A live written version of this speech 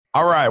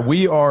All right,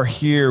 we are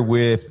here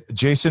with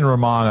Jason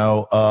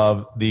Romano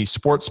of the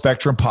Sports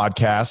Spectrum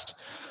podcast,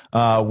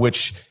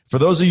 which for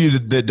those of you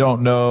that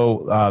don't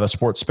know the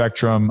Sports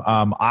Spectrum,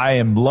 I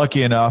am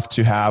lucky enough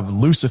to have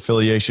loose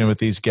affiliation with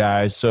these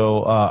guys.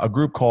 So a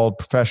group called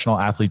Professional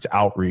Athletes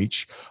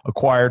Outreach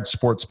acquired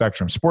Sports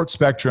Spectrum. Sports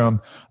Spectrum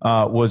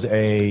was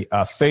a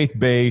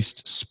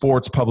faith-based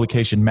sports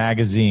publication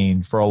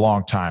magazine for a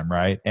long time,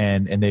 right?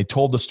 And they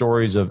told the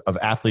stories of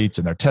athletes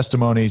and their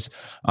testimonies,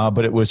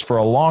 but it was for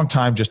a long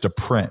time just a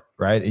print,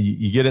 right?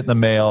 You get it in the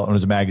mail, and it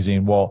was a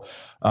magazine. Well,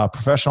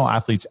 Professional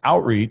Athletes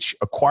Outreach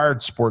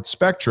acquired Sports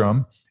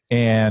Spectrum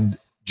and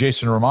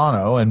Jason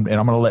Romano, and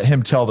I'm going to let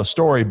him tell the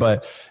story,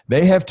 but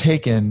they have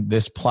taken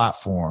this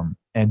platform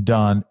and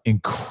done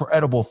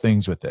incredible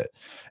things with it.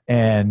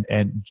 And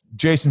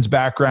Jason's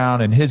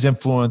background and his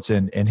influence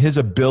and his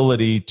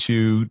ability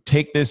to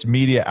take this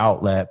media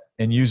outlet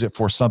and use it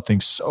for something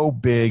so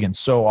big and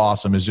so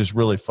awesome is just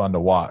really fun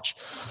to watch.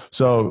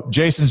 So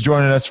Jason's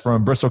joining us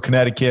from Bristol,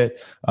 Connecticut.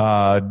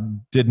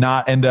 Did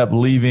not end up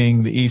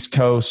leaving the East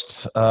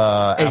Coast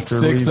after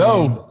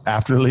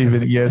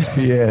leaving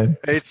ESPN.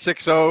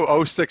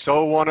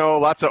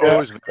 860-06010, lots of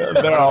O's.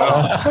 They're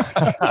all.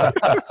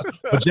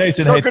 But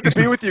Jason, so good to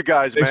be with you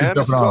guys, man.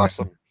 This is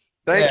awesome.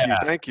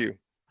 Thank you.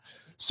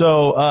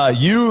 So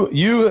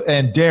you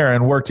and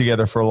Darren worked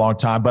together for a long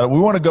time, but we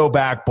want to go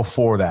back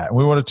before that.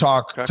 We want to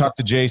talk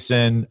to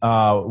Jason,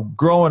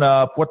 growing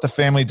up, what the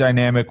family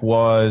dynamic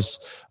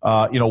was,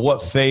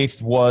 what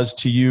faith was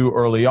to you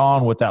early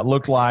on, what that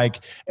looked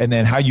like, and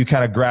then how you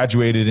kind of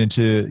graduated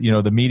into,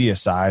 the media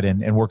side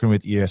and working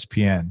with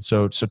ESPN.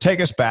 So take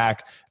us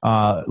back,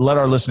 let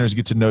our listeners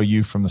get to know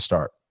you from the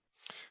start.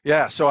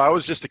 Yeah, so I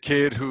was just a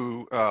kid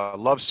who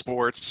loved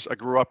sports. I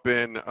grew up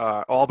in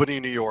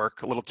Albany, New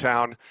York, a little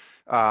town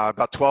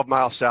about 12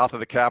 miles south of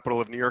the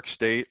capital of New York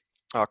State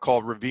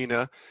called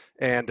Ravenna,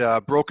 and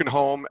broken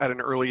home at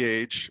an early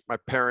age. My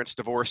parents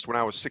divorced when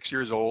I was 6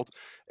 years old,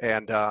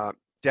 and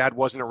Dad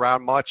wasn't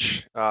around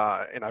much,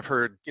 and I've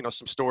heard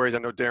some stories. I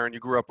know, Darren,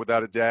 you grew up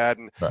without a dad,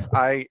 and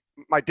right.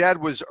 My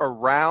dad was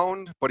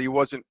around, but he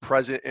wasn't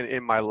present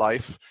in my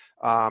life.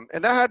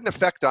 And that had an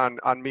effect on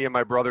me and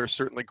my brother,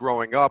 certainly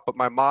growing up. But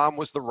my mom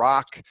was the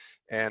rock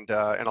and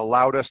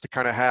allowed us to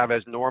kind of have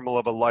as normal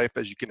of a life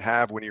as you can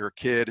have when you're a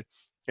kid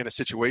in a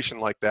situation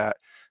like that.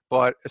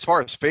 But as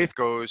far as faith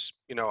goes,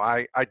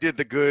 I did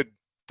the good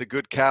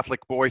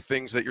Catholic boy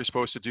things that you're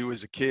supposed to do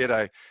as a kid.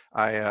 I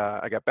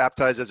got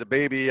baptized as a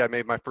baby. I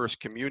made my first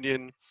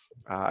communion.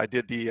 I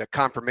did the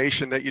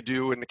confirmation that you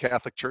do in the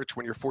Catholic Church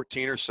when you're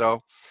 14 or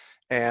so.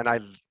 And I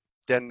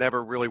then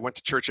never really went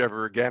to church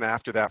ever again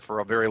after that for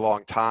a very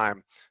long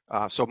time.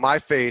 So my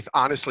faith,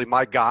 honestly,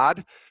 my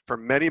God for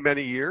many,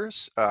 many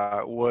years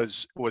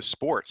was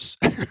sports.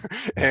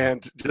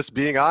 And just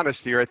being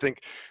honest here, I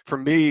think for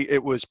me,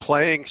 it was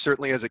playing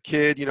certainly as a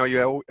kid.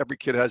 Every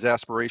kid has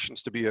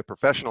aspirations to be a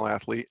professional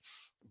athlete,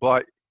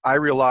 but I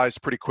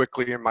realized pretty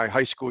quickly in my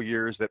high school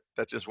years that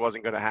just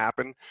wasn't going to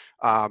happen.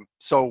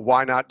 So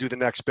why not do the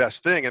next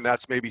best thing? And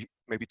that's maybe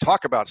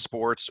talk about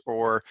sports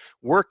or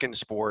work in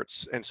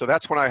sports. And so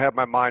that's when I had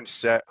my mind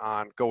set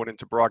on going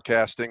into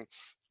broadcasting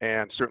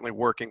and certainly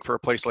working for a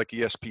place like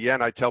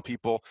ESPN. I tell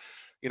people,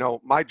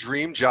 my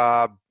dream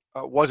job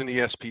wasn't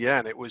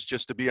ESPN. It was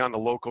just to be on the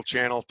local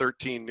channel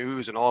 13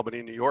 News in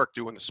Albany, New York,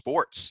 doing the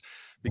sports,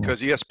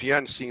 because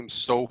ESPN seems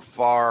so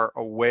far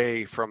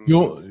away from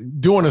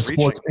doing the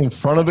sports in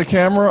front of the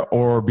camera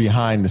or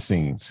behind the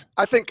scenes.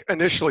 I think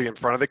initially in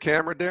front of the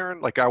camera,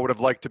 Darren. Like I would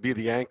have liked to be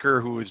the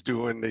anchor who was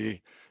doing the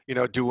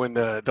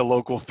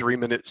local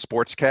 3-minute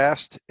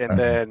sportscast. And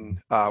then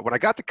when I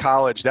got to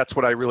college, that's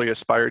what I really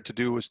aspired to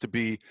do, was to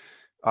be,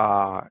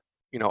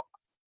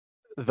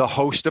 the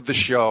host of the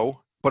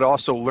show, but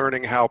also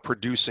learning how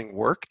producing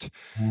worked.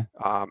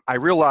 I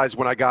realized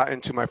when I got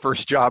into my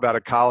first job out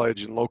of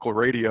college in local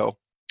radio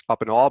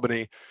up in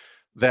Albany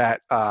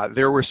that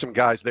there were some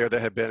guys there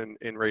that had been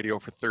in radio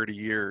for 30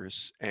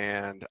 years,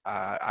 and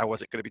I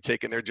wasn't going to be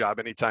taking their job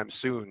anytime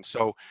soon.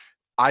 So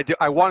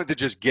I wanted to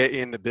just get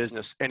in the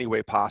business any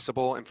way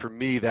possible. And for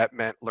me, that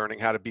meant learning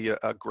how to be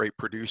a great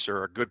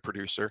producer, a good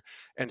producer.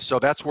 And so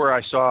that's where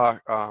I saw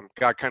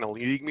God kind of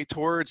leading me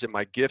towards, and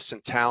my gifts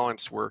and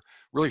talents were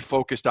really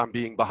focused on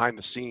being behind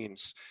the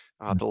scenes.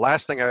 The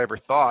last thing I ever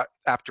thought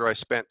after I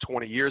spent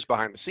 20 years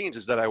behind the scenes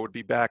is that I would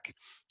be back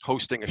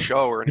hosting a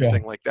show or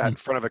anything like that in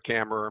front of a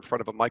camera or in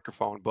front of a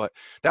microphone. But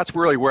that's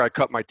really where I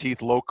cut my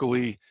teeth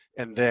locally.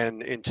 And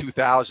then in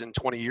 2000,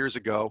 20 years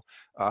ago,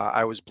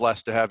 I was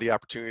blessed to have the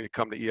opportunity to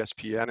come to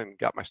ESPN and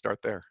got my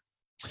start there.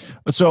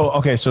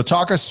 So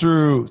talk us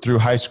through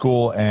high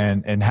school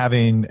and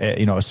having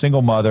a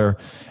single mother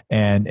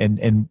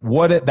and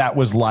what that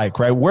was like,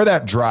 right? Where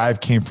that drive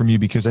came from you,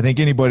 because I think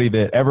anybody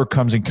that ever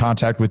comes in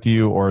contact with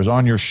you or is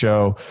on your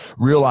show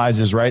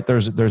realizes, right,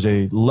 there's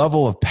a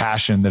level of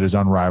passion that is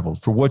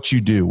unrivaled for what you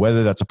do,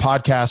 whether that's a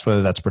podcast,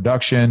 whether that's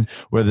production,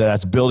 whether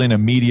that's building a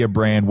media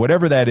brand,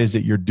 whatever that is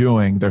that you're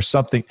doing, there's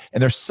something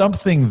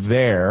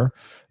there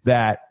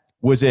that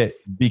Was it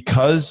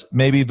because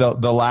maybe the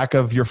lack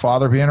of your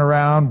father being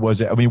around?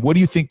 Was it, I mean, what do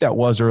you think that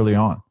was early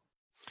on?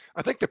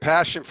 I think the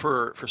passion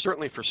for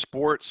certainly for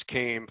sports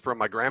came from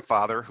my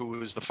grandfather, who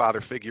was the father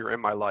figure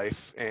in my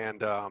life,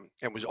 and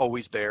was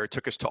always there.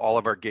 Took us to all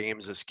of our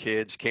games as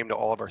kids, came to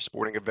all of our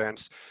sporting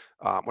events.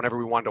 Whenever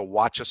we wanted to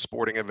watch a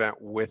sporting event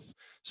with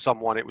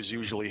someone, it was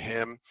usually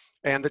him.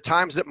 And the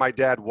times that my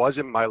dad was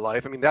in my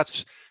life, I mean,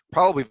 that's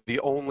probably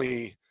the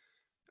only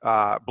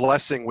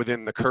blessing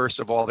within the curse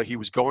of all that he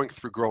was going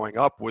through growing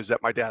up, was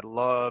that my dad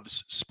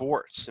loves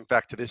sports. In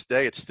fact, to this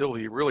day, it's still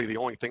really the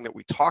only thing that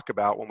we talk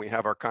about when we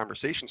have our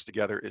conversations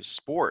together is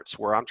sports,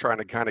 where I'm trying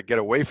to kind of get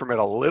away from it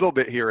a little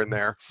bit here and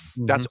there.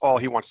 Mm-hmm. That's all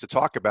he wants to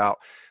talk about.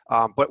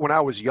 But when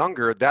I was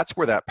younger, that's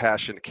where that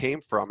passion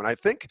came from. And I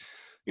think,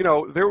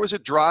 there was a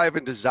drive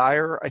and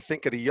desire, I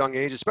think, at a young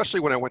age,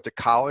 especially when I went to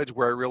college,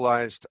 where I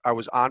realized I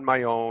was on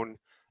my own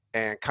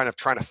and kind of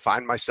trying to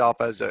find myself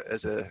as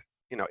a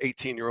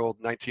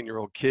 18-year-old,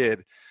 19-year-old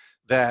kid,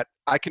 that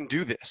I can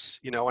do this,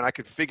 and I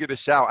could figure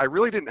this out. I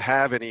really didn't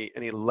have any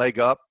leg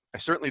up. I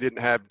certainly didn't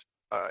have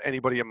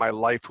anybody in my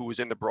life who was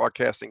in the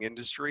broadcasting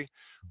industry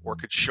or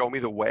could show me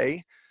the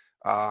way.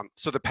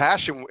 So the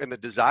passion and the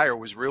desire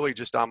was really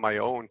just on my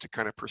own to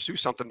kind of pursue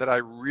something that I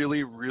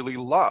really, really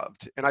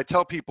loved. And I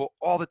tell people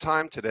all the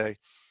time today,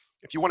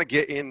 if you want to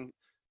get in,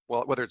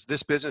 well, whether it's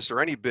this business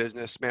or any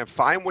business, man,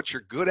 find what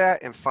you're good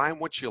at and find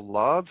what you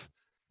love.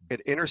 And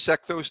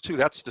intersect those two.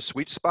 That's the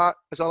sweet spot,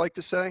 as I like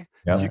to say.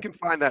 Yep. If you can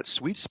find that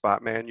sweet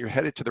spot, man, you're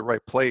headed to the right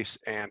place.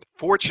 And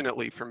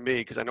fortunately for me,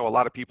 because I know a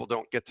lot of people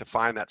don't get to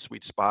find that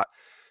sweet spot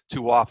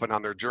too often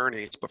on their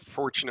journeys, but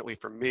fortunately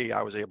for me,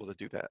 I was able to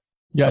do that.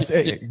 Yes.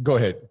 Go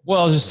ahead.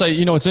 Well, I was just saying,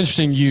 it's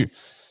interesting. You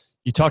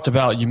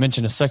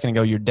mentioned a second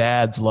ago, your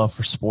dad's love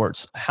for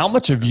sports. How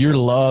much of your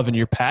love and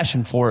your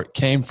passion for it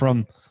came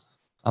from,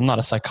 I'm not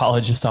a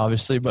psychologist,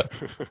 obviously, but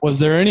was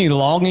there any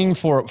longing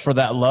for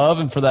that love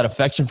and for that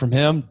affection from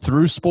him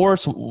through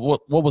sports?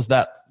 What was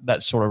that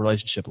sort of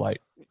relationship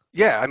like?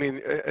 Yeah, I mean,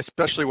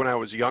 especially when I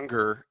was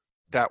younger,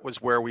 that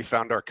was where we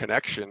found our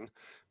connection.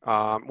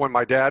 When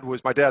my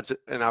dad's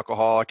an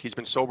alcoholic. He's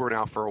been sober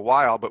now for a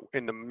while, but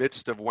in the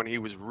midst of when he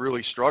was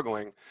really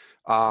struggling,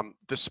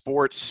 the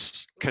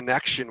sports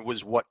connection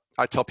was what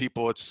I tell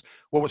people, it's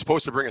what was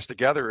supposed to bring us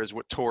together is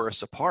what tore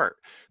us apart,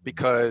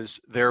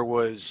 because there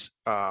was,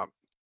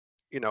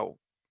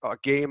 a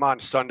game on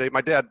Sunday.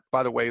 My dad,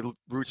 by the way,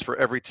 roots for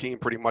every team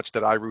pretty much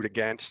that I root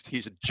against.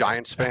 He's a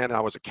Giants fan, and I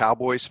was a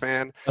Cowboys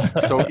fan.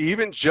 So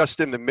even just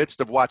in the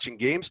midst of watching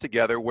games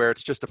together, where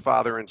it's just a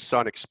father and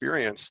son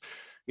experience,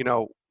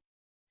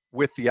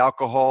 with the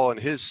alcohol in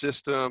his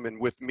system and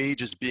with me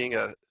just being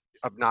a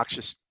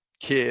obnoxious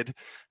kid,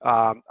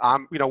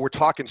 we're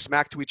talking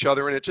smack to each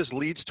other, and it just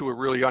leads to a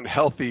really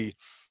unhealthy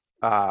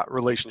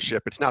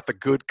relationship. It's not the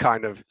good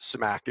kind of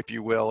smack, if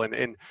you will.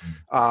 And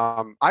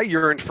I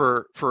yearned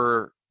for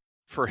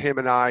him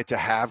and I to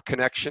have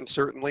connection,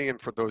 certainly,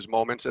 and for those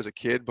moments as a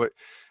kid. But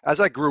as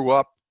I grew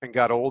up and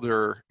got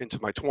older into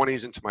my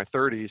 20s, into my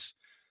 30s,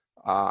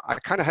 I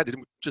kind of had to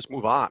just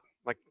move on.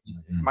 Like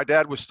my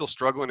dad was still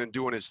struggling and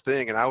doing his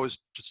thing, and I was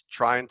just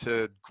trying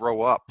to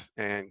grow up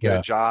and get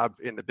a job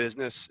in the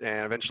business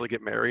and eventually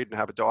get married and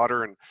have a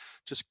daughter and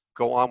just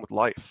go on with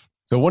life.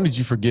 So when did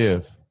you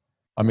forgive?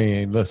 I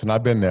mean, listen,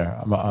 I've been there.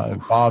 I'm a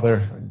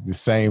father, the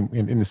same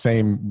in the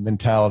same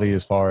mentality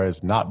as far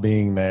as not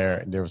being there.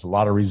 And there was a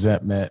lot of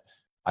resentment.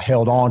 I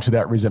held on to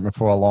that resentment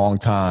for a long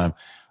time.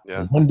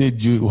 Yeah.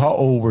 How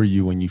old were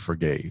you when you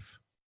forgave?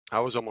 I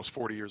was almost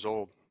 40 years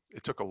old.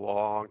 It took a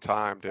long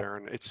time,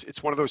 Darren.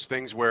 It's one of those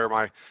things where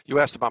you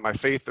asked about my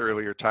faith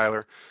earlier,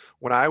 Tyler.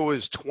 When I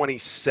was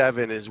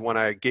 27 is when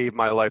I gave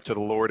my life to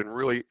the Lord and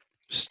really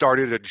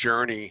started a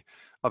journey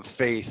of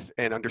faith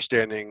and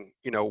understanding,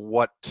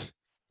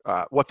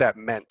 what that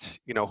meant,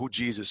 who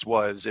Jesus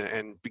was,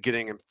 and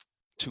beginning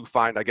to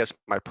find, I guess,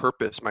 my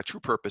true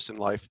purpose in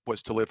life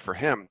was to live for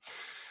him.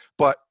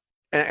 But,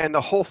 and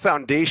the whole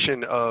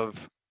foundation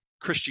of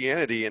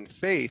Christianity and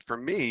faith for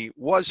me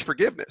was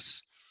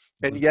forgiveness.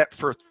 And yet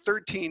for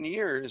 13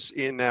 years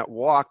in that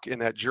walk, in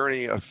that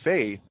journey of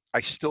faith, I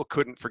still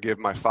couldn't forgive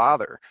my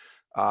father.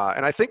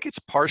 And I think it's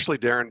partially,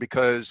 Darren,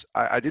 because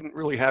I didn't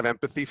really have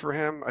empathy for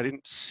him. I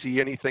didn't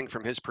see anything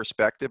from his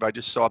perspective. I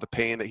just saw the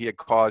pain that he had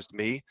caused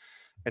me.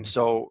 And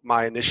so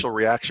my initial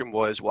reaction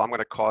was, well, I'm going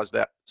to cause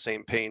that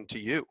same pain to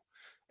you.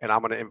 And I'm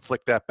going to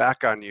inflict that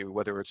back on you,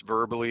 whether it's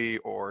verbally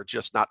or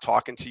just not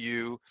talking to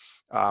you.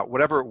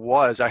 Whatever it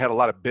was, I had a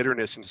lot of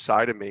bitterness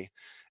inside of me.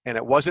 And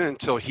it wasn't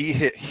until he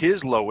hit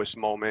his lowest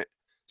moment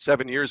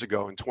 7 years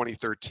ago in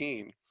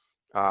 2013,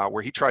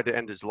 where he tried to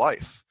end his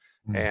life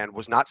and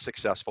was not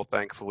successful,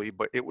 thankfully.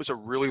 But it was a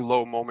really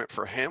low moment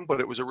for him, but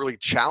it was a really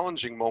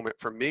challenging moment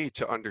for me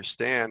to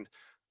understand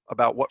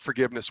about what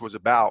forgiveness was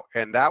about.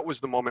 And that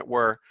was the moment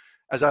where,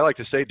 as I like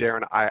to say,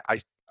 Darren,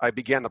 I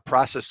began the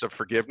process of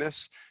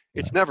forgiveness.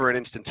 It's never an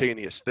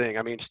instantaneous thing.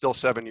 I mean, still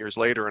 7 years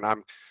later, and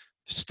I'm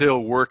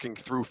still working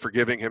through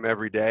forgiving him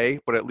every day,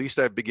 but at least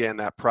I began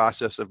that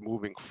process of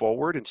moving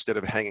forward instead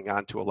of hanging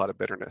on to a lot of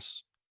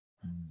bitterness.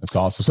 That's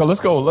awesome. So let's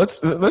go.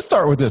 Let's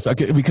start with this,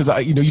 okay, because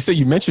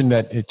you mentioned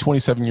that at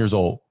 27 years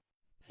old,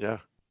 Yeah,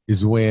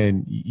 is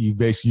when you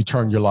basically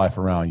turned your life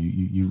around.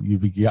 You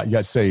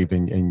got saved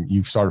and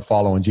you started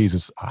following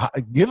Jesus.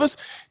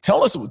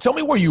 Tell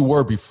me where you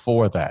were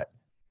before that.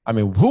 I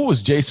mean, who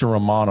was Jason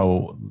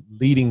Romano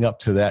leading up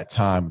to that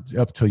time,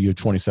 up till you're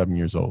 27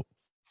 years old?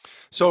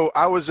 so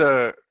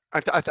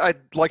I'd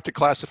like to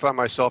classify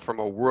myself from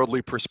a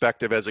worldly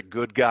perspective as a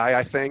good guy.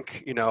 I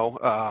think,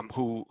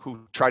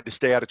 who tried to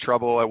stay out of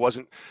trouble. I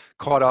wasn't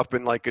caught up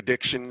in like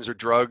addictions or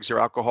drugs or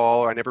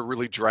alcohol. I never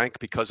really drank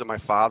because of my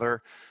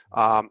father.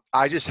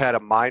 I just had a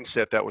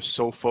mindset that was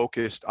so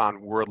focused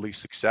on worldly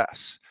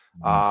success.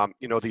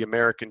 The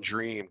American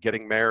dream,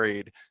 getting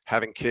married,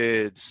 having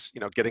kids,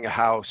 getting a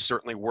house,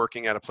 certainly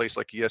working at a place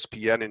like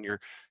ESPN, and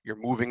you're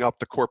moving up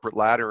the corporate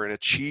ladder and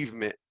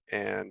achievement.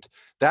 And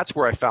that's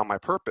where I found my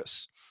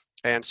purpose.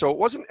 And so it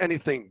wasn't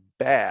anything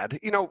bad.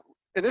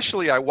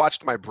 Initially I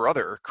watched my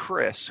brother,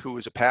 Chris, who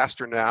is a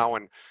pastor now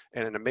and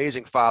an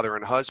amazing father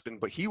and husband,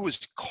 but he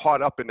was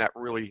caught up in that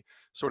really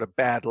sort of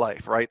bad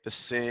life, right? The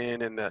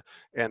sin and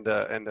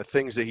the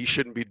things that he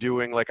shouldn't be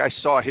doing. Like I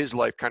saw his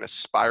life kind of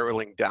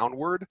spiraling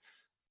downward,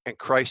 and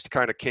Christ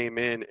kind of came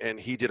in and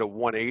he did a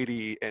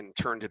 180 and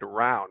turned it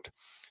around.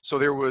 So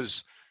there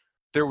was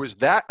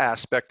that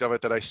aspect of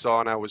it that I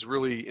saw, and I was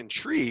really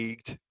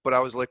intrigued, but I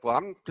was like,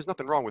 well, there's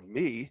nothing wrong with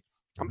me.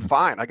 I'm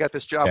fine. I got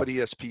this job at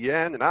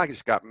ESPN, and I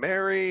just got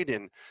married,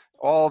 and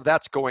all of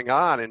that's going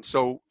on. And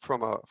so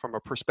from a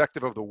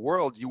perspective of the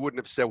world, you wouldn't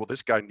have said, well,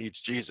 this guy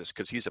needs Jesus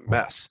because he's a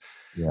mess.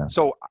 Yeah.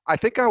 So I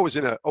think I was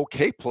in an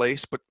okay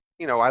place, but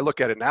I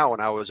look at it now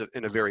and I was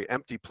in a very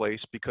empty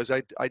place because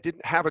I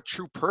didn't have a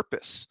true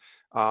purpose.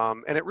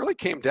 And it really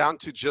came down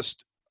to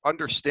just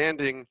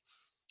understanding,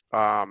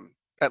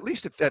 at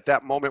least at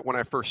that moment when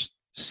I first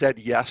said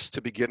yes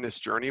to begin this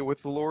journey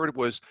with the Lord,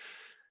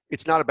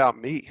 it's not about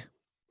me.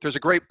 There's a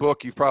great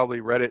book, you've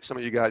probably read it, some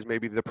of you guys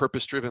maybe, The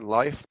Purpose-Driven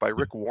Life by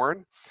Rick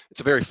Warren.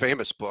 It's a very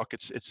famous book.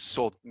 It's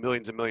sold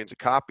millions and millions of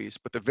copies.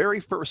 But the very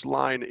first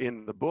line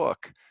in the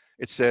book,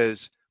 it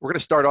says, we're going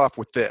to start off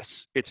with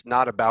this. It's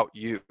not about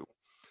you.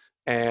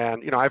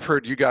 And, I've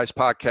heard you guys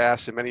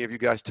podcasts and many of you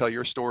guys tell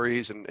your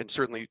stories, and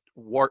certainly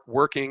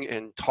working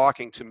and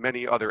talking to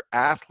many other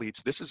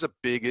athletes. This is a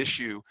big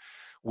issue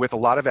with a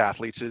lot of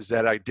athletes, is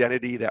that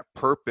identity, that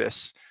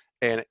purpose,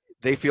 and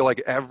they feel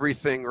like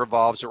everything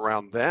revolves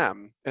around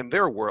them and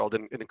their world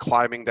and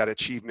climbing that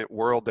achievement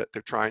world that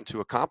they're trying to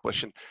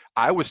accomplish. And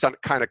I was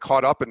kind of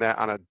caught up in that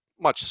on a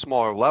much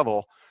smaller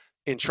level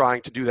in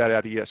trying to do that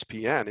at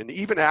ESPN. And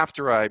even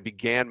after I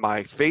began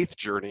my faith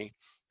journey,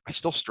 I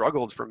still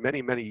struggled for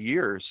many, many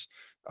years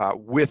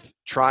with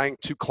trying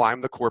to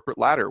climb the corporate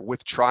ladder,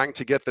 with trying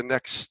to get the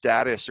next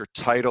status or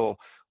title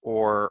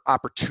or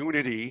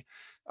opportunity,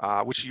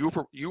 which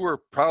you were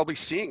probably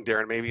seeing,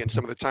 Darren, maybe in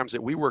some of the times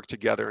that we worked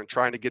together and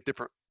trying to get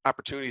different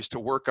opportunities to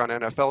work on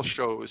NFL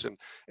shows and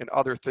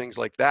other things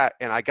like that.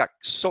 And I got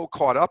so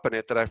caught up in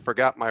it that I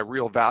forgot my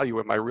real value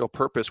and my real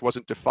purpose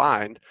wasn't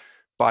defined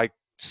by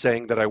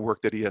saying that I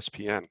worked at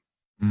ESPN.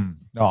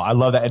 No, I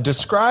love that. And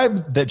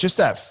describe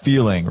that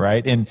feeling,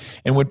 right? And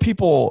when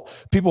people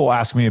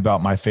ask me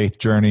about my faith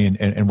journey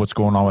and what's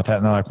going on with that,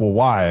 and they're like, well,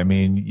 why? I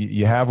mean,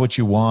 you have what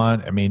you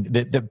want. I mean,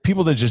 the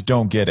people that just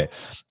don't get it.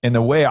 And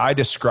the way I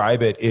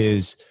describe it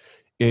is,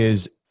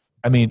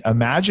 I mean,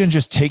 imagine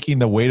just taking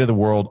the weight of the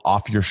world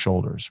off your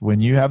shoulders. When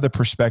you have the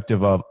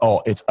perspective of,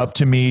 oh, it's up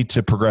to me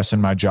to progress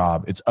in my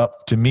job. It's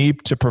up to me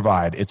to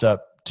provide. It's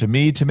up to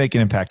me to make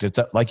an impact. It's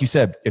like you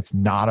said, it's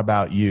not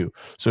about you.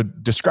 So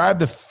describe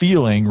the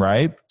feeling,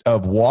 right,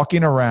 of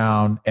walking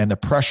around and the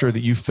pressure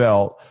that you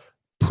felt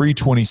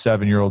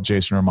pre-27-year-old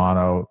Jason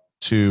Romano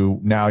to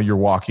now you're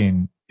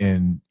walking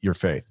in your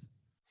faith.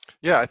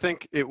 Yeah, I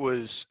think there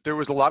was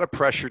a lot of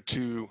pressure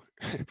to,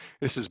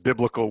 this is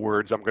biblical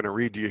words I'm going to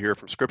read to you here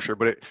from scripture,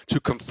 but to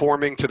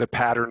conforming to the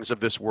patterns of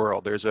this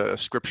world. There's a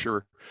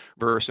scripture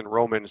verse in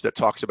Romans that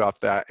talks about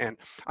that. And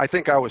I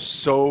think I was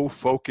so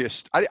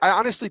focused. I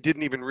honestly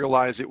didn't even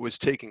realize it was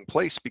taking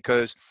place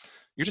because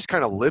you're just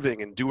kind of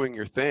living and doing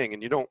your thing.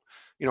 And you don't,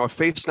 if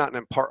faith's not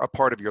a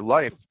part of your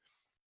life,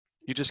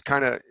 you just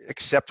kind of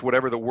accept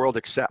whatever the world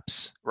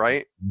accepts,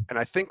 right? And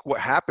I think what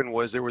happened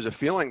was there was a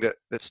feeling that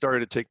started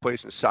to take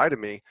place inside of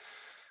me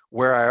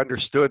where I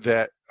understood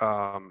that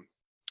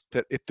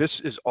that if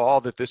this is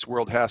all that this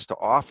world has to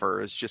offer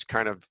is just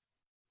kind of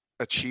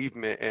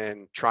achievement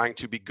and trying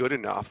to be good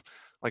enough,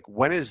 like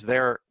when is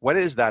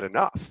that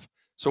enough?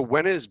 So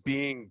when is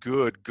being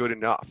good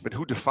enough? And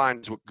who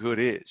defines what good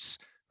is,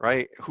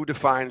 right? Who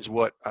defines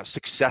what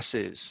success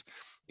is?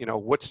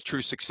 What's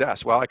true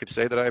success? Well, I could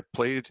say that I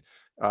played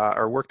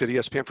or worked at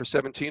ESPN for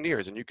 17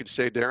 years. And you could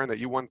say, Darren, that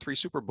you won 3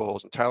 Super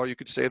Bowls. And Tyler, you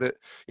could say that,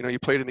 you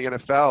played in the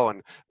NFL.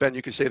 And Ben,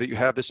 you could say that you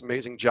have this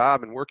amazing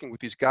job and working with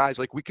these guys.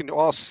 Like we can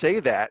all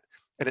say that.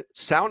 And it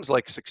sounds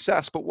like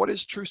success, but what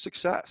is true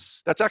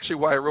success? That's actually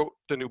why I wrote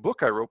the new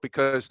book I wrote,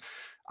 because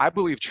I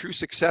believe true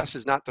success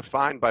is not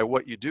defined by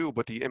what you do,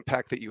 but the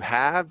impact that you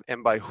have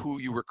and by who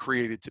you were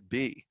created to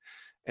be.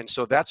 And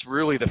so that's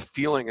really the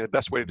feeling, and the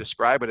best way to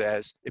describe it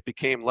as it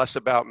became less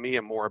about me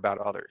and more about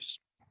others.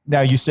 Now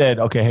you said,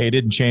 okay, hey, it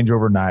didn't change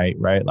overnight,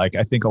 right? Like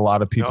I think a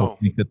lot of people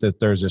think that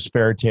there's this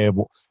fairy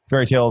tale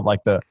like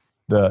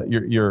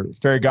your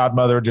fairy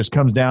godmother just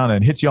comes down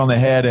and hits you on the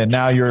head, and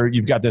now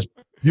you've got this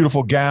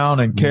beautiful gown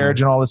and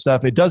carriage and all this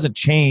stuff. It doesn't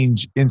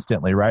change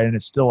instantly, right? And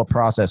it's still a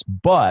process.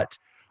 But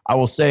I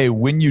will say,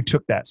 when you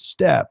took that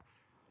step,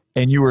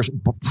 and you're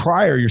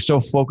so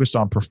focused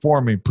on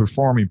performing,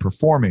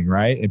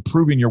 right? And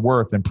proving your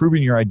worth and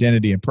proving your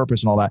identity and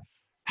purpose and all that.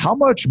 How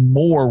much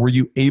more were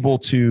you able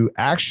to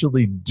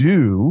actually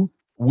do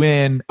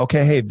when,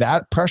 okay, hey,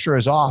 that pressure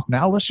is off.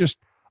 Now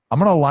I'm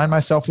going to align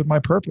myself with my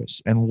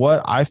purpose and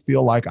what I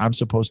feel like I'm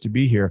supposed to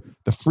be here.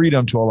 The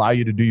freedom to allow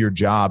you to do your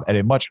job at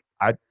a much,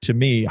 to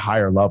me,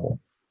 higher level.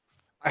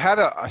 I had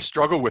a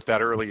struggle with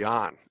that early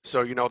on.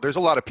 So, there's a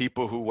lot of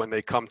people who, when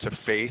they come to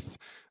faith,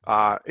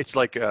 it's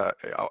like,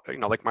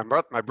 like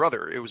my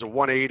brother, it was a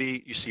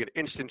 180. You see an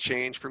instant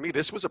change. For me,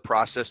 this was a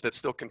process that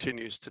still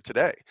continues to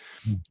today.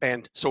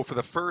 And so for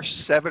the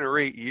first 7 or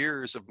 8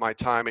 years of my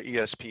time at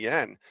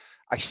ESPN,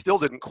 I still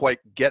didn't quite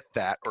get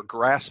that or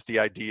grasp the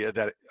idea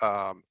that,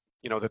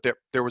 that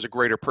there was a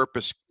greater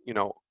purpose,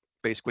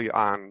 basically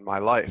on my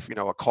life,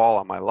 a call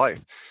on my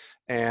life.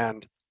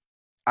 And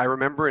I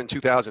remember in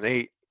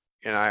 2008,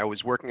 and I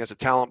was working as a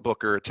talent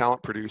booker, a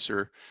talent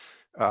producer,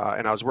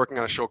 and I was working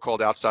on a show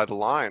called Outside the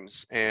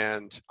Lines,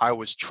 and I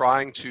was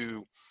trying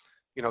to,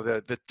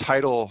 the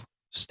title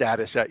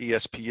status at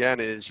ESPN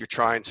is you're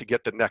trying to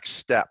get the next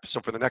step. So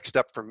for the next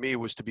step for me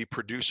was to be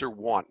producer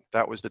 1.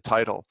 That was the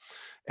title.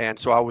 And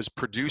so I was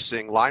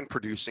line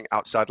producing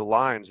Outside the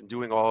Lines and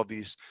doing all of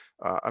these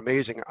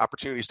amazing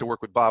opportunities to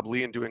work with Bob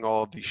Lee and doing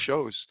all of these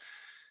shows.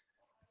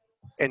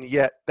 And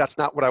yet that's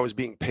not what I was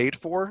being paid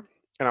for.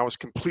 And I was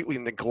completely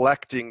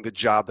neglecting the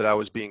job that I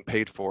was being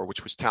paid for,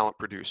 which was talent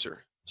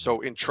producer.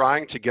 So in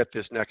trying to get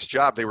this next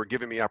job, they were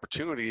giving me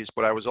opportunities,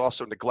 but I was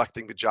also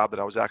neglecting the job that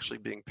I was actually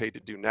being paid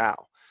to do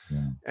now.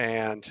 Yeah.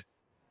 And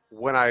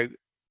when I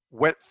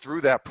went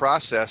through that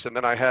process, and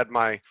then I had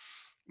my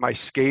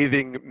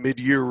scathing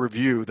mid-year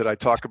review that I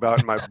talk about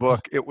in my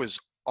book, it was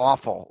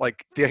awful.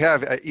 Like they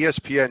have at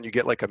ESPN, you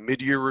get like a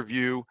mid-year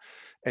review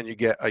and you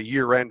get a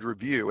year-end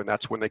review. And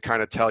that's when they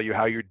kind of tell you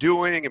how you're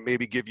doing and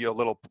maybe give you a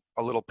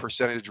little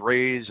percentage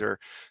raise, or,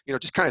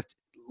 just kind of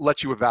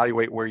let you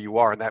evaluate where you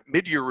are. And that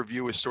mid-year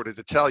review is sort of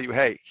to tell you,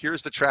 hey,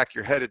 here's the track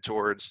you're headed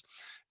towards,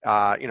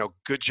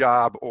 good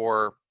job,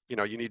 or,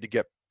 you need to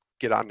get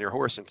on your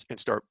horse and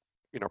start,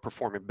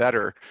 performing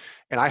better.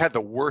 And I had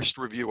the worst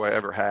review I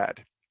ever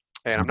had.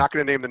 And I'm not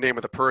going to name the name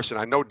of the person.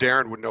 I know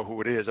Darren would know who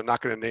it is. I'm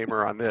not going to name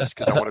her on this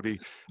because I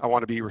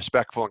want to be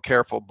respectful and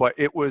careful. But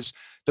it was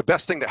the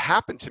best thing that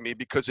happened to me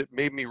because it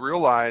made me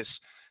realize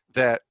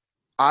that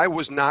I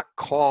was not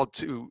called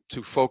to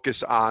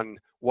focus on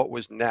what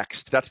was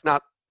next. That's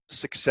not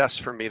success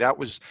for me. That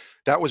was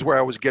where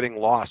I was getting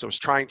lost. I was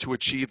trying to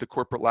achieve the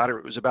corporate ladder.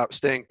 It was about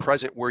staying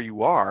present where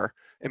you are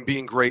and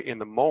being great in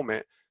the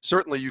moment.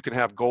 Certainly you can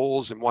have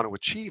goals and want to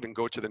achieve and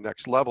go to the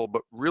next level,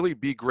 but really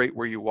be great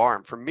where you are.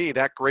 And for me,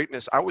 that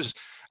greatness, I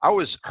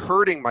was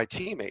hurting my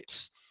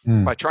teammates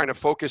by trying to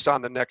focus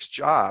on the next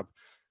job,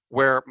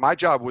 where my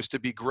job was to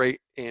be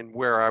great in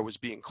where I was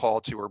being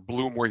called to, or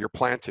bloom where you're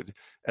planted,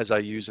 as I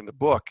use in the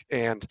book.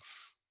 And,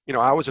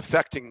 I was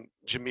affecting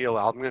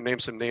Jamil. I'm going to name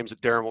some names that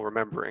Darren will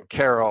remember, and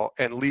Carol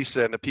and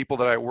Lisa and the people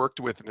that I worked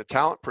with in the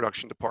talent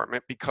production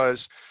department,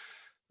 because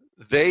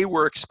they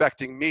were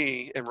expecting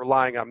me and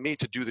relying on me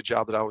to do the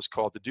job that I was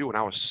called to do. And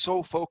I was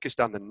so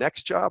focused on the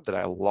next job that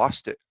I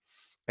lost it.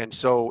 And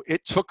so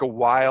it took a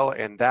while.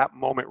 And that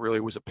moment really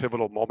was a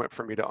pivotal moment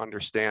for me to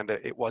understand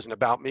that it wasn't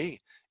about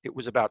me. It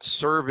was about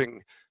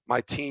serving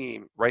my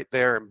team right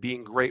there and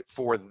being great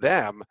for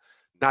them,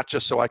 not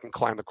just so I can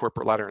climb the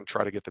corporate ladder and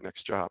try to get the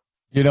next job.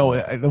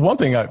 The one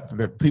thing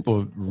that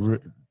people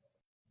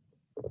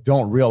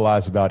don't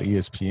realize about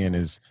ESPN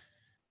is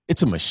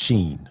it's a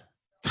machine.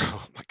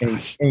 Oh my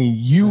gosh. And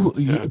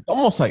it's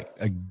almost like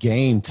a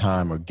game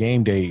time or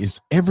game day.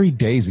 Every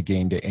day is a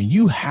game day. And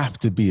you have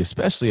to be,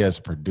 especially as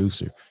a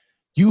producer,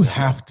 you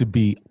have to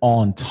be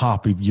on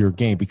top of your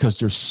game because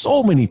there's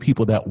so many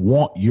people that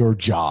want your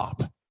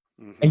job.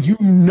 And you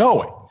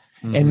know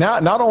it. And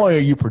not only are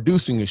you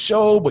producing a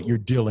show, but you're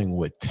dealing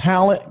with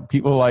talent,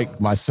 people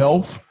like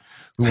myself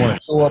who want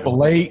to show up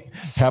late,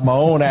 have my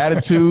own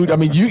attitude. I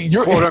mean,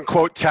 you're quote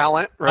unquote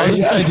talent, right?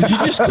 Did you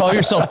just call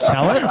yourself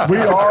talent? We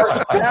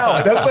are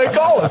talent. That's what they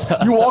call us.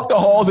 You walk the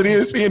halls at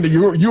ESPN,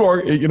 you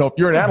are, if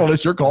you're an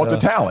analyst, you're called the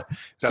talent.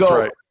 That's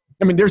right.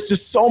 I mean, there's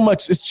just so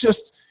much.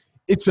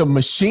 It's a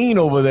machine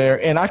over there.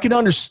 And I can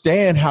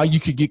understand how you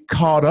could get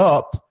caught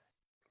up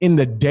in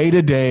the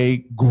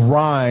day-to-day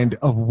grind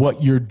of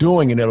what you're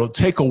doing, and it'll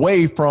take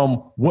away from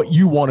what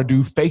you want to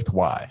do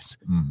faith-wise.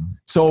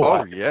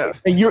 So, yeah.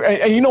 And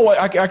you know what?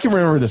 I can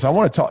remember this. I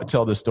want to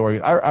tell this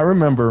story. I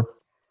remember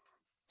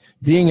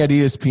being at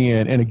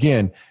ESPN, and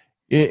again,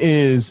 it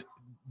is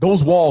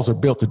those walls are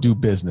built to do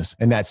business,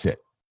 and that's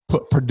it.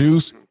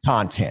 Produce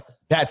content.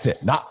 That's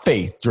it. Not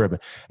faith-driven.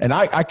 And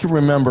I can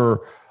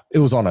remember it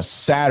was on a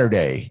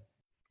Saturday,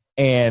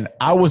 and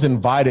I was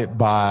invited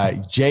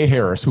by Jay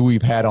Harris, who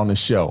we've had on the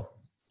show.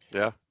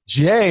 Yeah.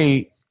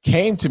 Jay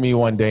came to me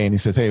one day and he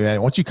says, "Hey man,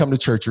 why don't you come to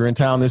church? You're in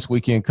town this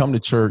weekend. Come to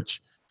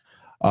church.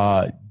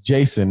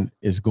 Jason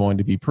is going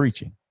to be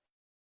preaching."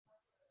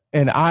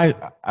 And I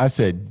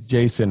said,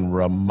 "Jason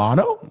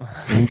Romano?"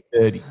 And he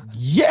said,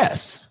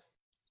 "Yes."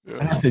 Yeah.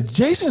 And I said,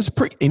 "Jason's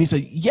preaching." And he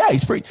said, "Yeah,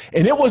 he's preaching."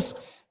 And it was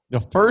the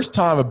first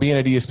time of being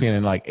at ESPN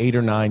in like 8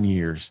 or 9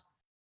 years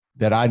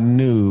that I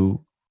knew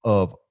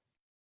of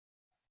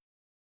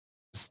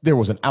there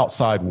was an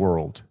outside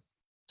world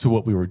to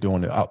what we were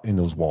doing out in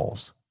those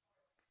walls.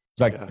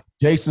 It's like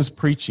Jason's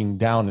preaching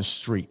down the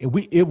street.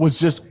 And it was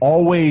just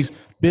always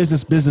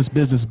business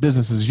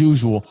as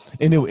usual.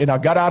 And I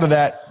got out of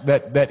that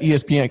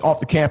ESPN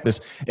off the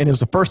campus, and it was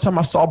the first time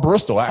I saw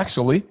Bristol,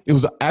 actually. It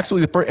was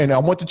actually the first, and I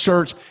went to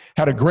church,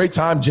 had a great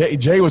time.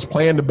 Jay was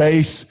playing the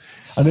bass.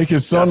 I think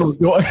his son was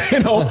doing,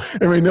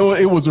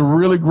 it was a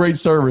really great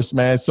service,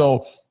 man.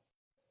 So,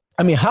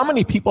 I mean, how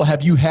many people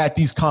have you had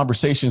these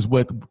conversations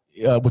with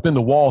within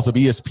the walls of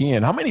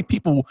ESPN? How many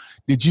people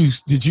did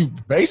you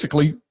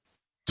basically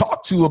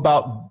talk to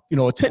about,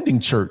 attending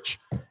church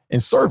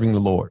and serving the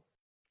Lord?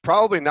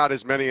 Probably not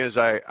as many as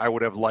I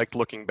would have liked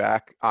looking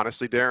back,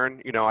 honestly, Darren.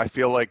 I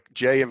feel like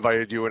Jay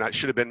invited you and it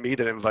should have been me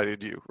that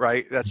invited you,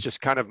 right? That's just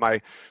kind of my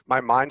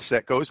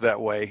mindset goes that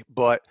way.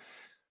 But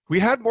we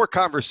had more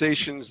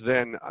conversations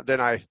than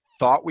I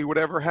thought we would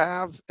ever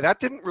have. That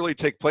didn't really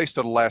take place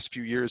till the last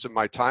few years of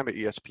my time at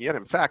ESPN.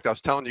 In fact, I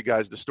was telling you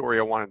guys the story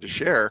I wanted to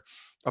share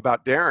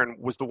about Darren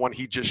was the one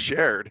he just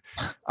shared.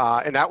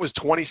 And that was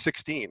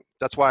 2016.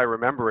 That's why I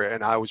remember it.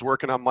 And I was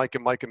working on Mike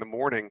and Mike in the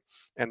morning,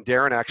 and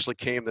Darren actually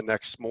came the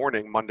next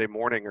morning, Monday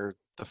morning or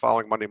the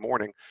following Monday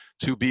morning,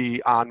 to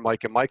be on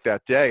Mike and Mike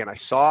that day. And I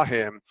saw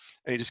him,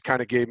 and he just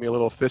kind of gave me a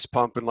little fist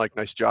pump and like,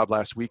 "Nice job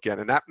last weekend."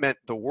 And that meant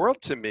the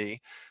world to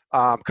me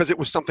because it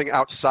was something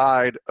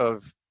outside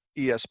of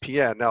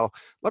ESPN. Now,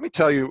 let me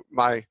tell you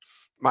my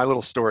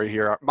little story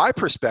here. My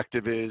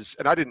perspective is,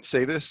 and I didn't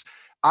say this,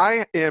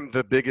 I am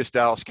the biggest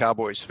Dallas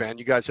Cowboys fan.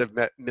 You guys have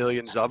met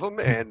millions of them,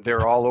 and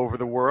they're all over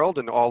the world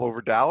and all over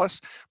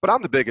Dallas. But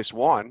I'm the biggest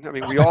one. I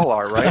mean, we all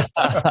are, right?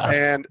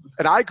 and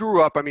I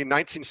grew up,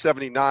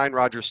 1979,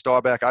 Roger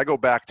Staubach. I go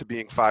back to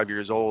being 5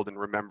 years old and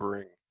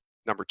remembering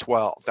number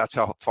 12. That's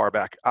how far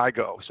back I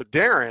go. So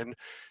Darren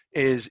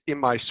is in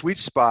my sweet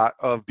spot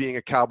of being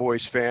a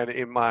Cowboys fan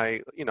in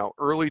my,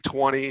 early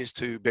 20s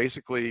to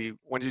basically,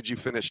 when did you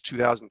finish?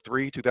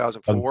 2003,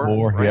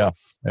 2004? Right?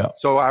 Yeah.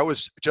 So I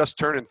was just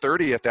turning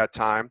 30 at that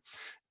time.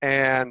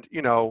 And,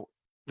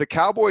 the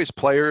Cowboys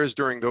players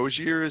during those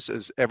years,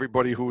 as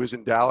everybody who was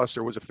in Dallas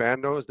or was a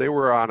fan knows, they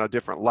were on a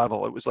different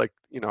level. It was like,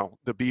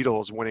 the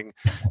Beatles winning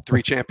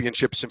 3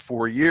 championships in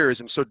 4 years.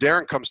 And so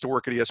Darren comes to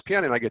work at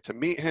ESPN, and I get to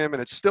meet him,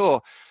 and it's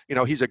still,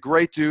 he's a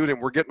great dude, and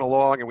we're getting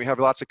along, and we have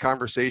lots of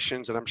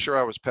conversations, and I'm sure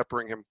I was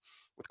peppering him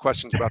with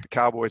questions about the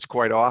Cowboys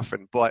quite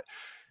often. But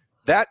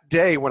that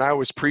day when I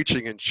was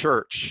preaching in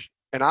church,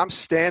 and I'm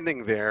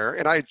standing there,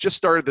 and I just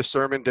started the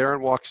sermon,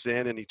 Darren walks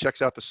in, and he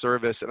checks out the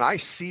service, and I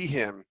see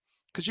him,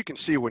 because you can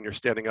see when you're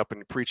standing up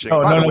and preaching.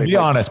 No, be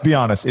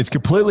honest. It's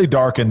completely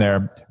dark in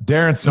there.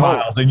 Darren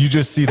smiles, and you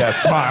just see that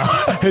smile.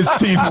 His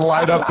teeth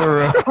light up the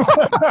room.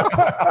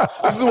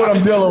 This is what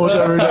I'm dealing with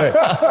every day.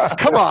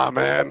 Come on,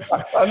 man.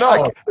 I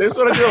know. This is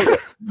what I deal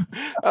with.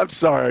 I'm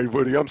sorry,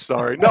 Woody. I'm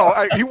sorry. No,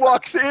 he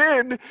walks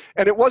in,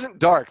 and it wasn't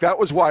dark. That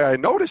was why I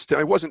noticed him.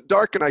 It wasn't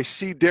dark, and I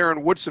see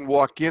Darren Woodson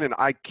walk in, and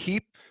I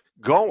keep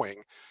going.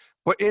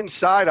 But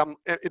inside,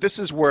 this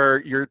is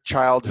where your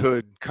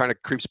childhood kind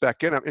of creeps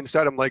back in.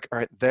 Inside, I'm like, all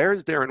right,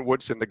 there's Darren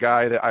Woodson, the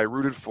guy that I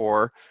rooted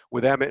for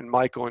with Emmett and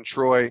Michael and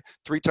Troy,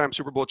 3-time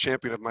Super Bowl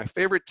champion of my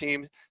favorite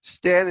team,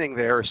 standing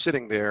there or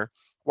sitting there,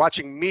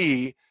 watching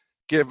me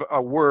give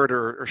a word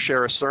or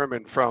share a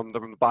sermon from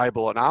the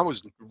Bible. And I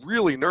was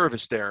really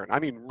nervous, Darren.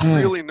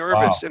 Really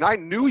nervous. Wow. And I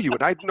knew you,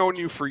 and I'd known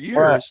you for years.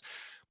 Right.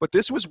 But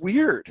this was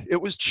weird. It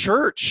was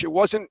church. It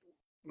wasn't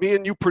me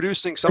and you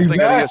producing something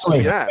at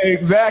ESPN.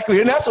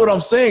 Exactly. And that's what I'm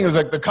saying is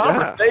like the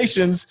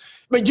conversations,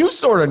 you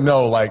sort of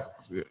know, like,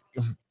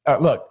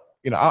 look,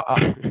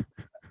 I'm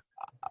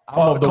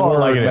of the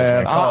word,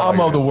 man. I'm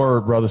of the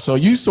word, brother. So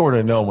you sort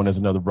of know when there's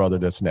another brother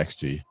that's next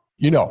to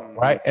you,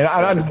 right? And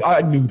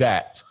I knew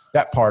that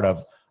part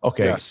of,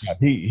 okay, yes.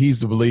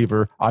 He's a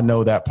believer. I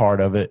know that part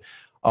of it.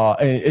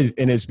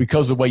 And it's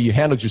because of the way you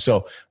handled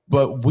yourself.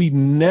 But we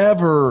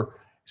never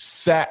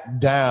sat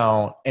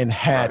down and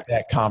had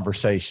that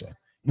conversation.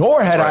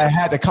 Nor had I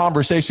had the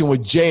conversation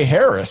with Jay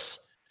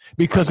Harris,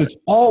 because it's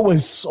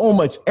always so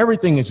much,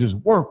 everything is just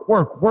work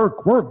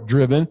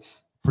driven,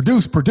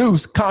 produce,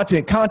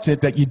 content,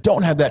 that you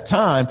don't have that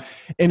time.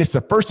 And it's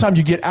the first time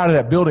you get out of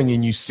that building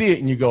and you see it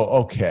and you go,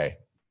 okay,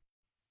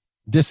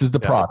 this is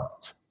the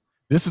product.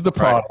 This is the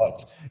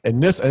product.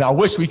 Right. And I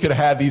wish we could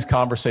have had these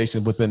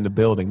conversations within the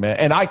building, man.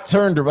 And I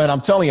turned around,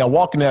 I'm telling you, I'm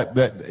walking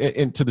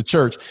into the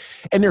church,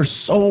 and there's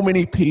so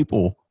many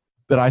people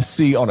that I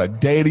see on a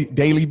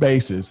daily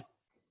basis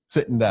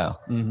sitting down.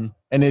 Mm-hmm.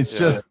 And it's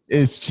just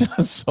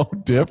so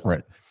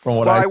different. From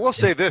what Well, I will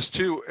say this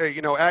too.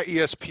 At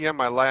ESPN,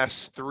 my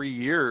last 3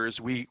 years,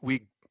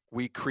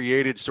 we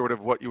created sort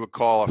of what you would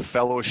call a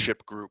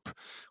fellowship group,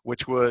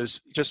 which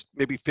was just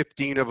maybe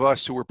 15 of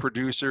us who were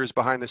producers,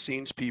 behind the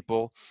scenes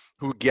people,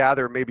 who would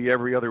gather maybe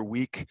every other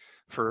week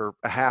for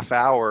a half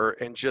hour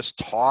and just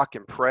talk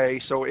and pray.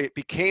 So it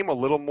became a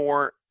little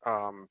more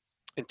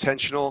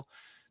intentional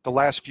the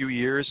last few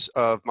years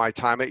of my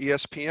time at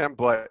ESPN,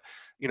 but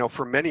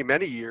for many,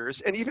 many years,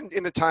 and even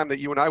in the time that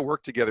you and I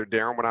worked together,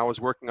 Darren, when I was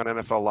working on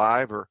NFL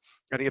Live or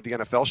any of the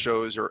NFL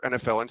shows or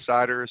NFL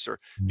Insiders, or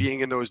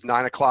being in those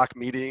 9:00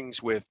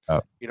 meetings with,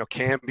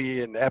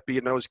 Camby and Epi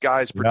and those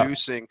guys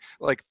producing,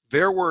 like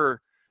there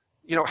were,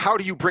 how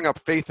do you bring up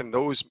faith in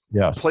those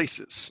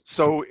places?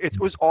 So it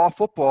was all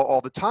football all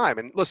the time.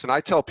 And listen,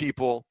 I tell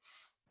people,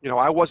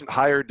 I wasn't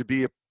hired to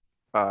be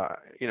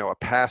a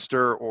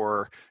pastor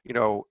or,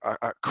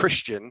 a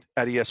Christian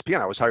at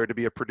ESPN. I was hired to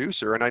be a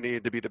producer, and I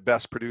needed to be the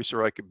best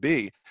producer I could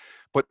be.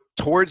 But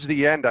towards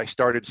the end, I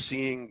started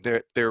seeing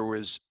that there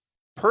was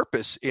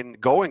purpose in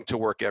going to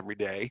work every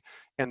day,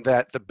 and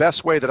that the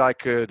best way that I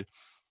could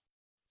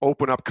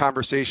open up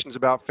conversations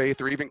about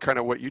faith, or even kind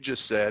of what you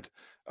just said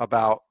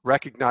about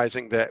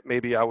recognizing that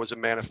maybe I was a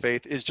man of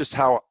faith, is just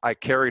how I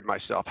carried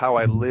myself, how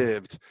I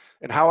lived,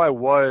 and how I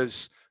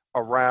was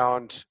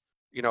around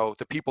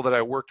the people that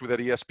I worked with at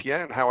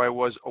ESPN, and how I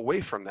was away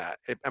from that.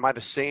 Am I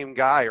the same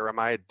guy, or am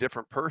I a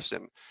different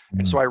person?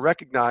 And so I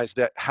recognized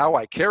that how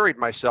I carried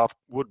myself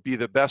would be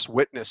the best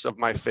witness of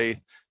my faith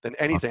than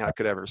anything I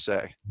could ever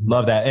say.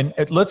 Love that.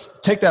 And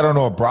let's take that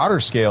onto a broader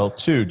scale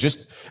too.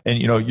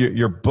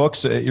 Your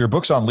books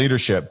on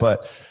leadership,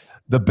 but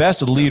the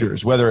best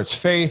leaders, whether it's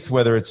faith,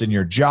 whether it's in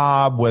your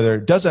job, whether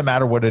it doesn't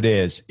matter what it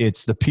is,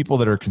 it's the people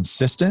that are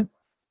consistent,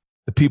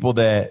 the people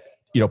that,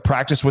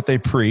 practice what they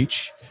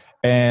preach,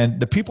 and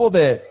the people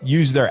that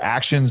use their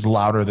actions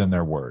louder than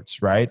their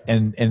words, right?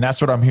 And that's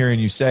what I'm hearing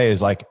you say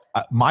is like,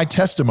 my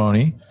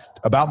testimony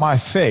about my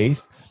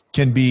faith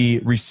can be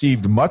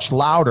received much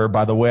louder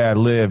by the way I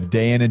live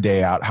day in and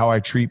day out, how I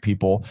treat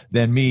people,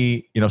 than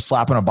me,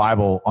 slapping a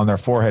Bible on their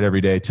forehead every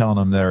day, telling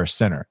them they're a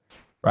sinner,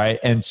 right?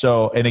 And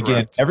so, and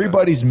again,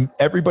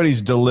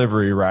 everybody's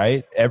delivery,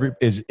 right,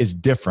 is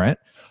different,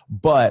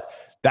 but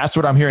that's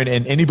what I'm hearing.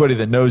 And anybody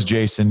that knows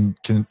Jason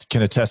can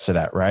attest to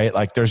that, right?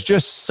 Like there's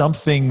just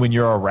something when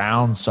you're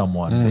around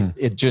someone,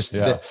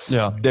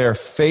 their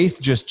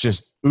faith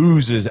just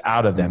oozes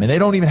out of them, and they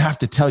don't even have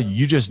to tell you,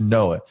 you just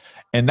know it.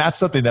 And that's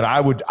something that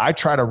I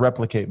try to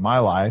replicate in my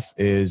life,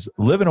 is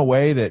live in a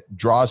way that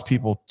draws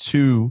people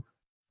to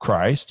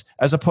Christ,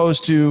 as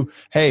opposed to,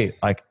 hey,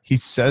 like he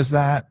says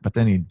that, but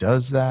then he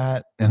does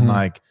that. And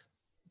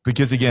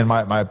because again,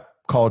 my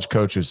college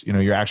coaches,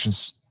 your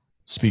actions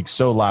speak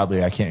so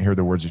loudly, I can't hear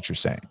the words that you're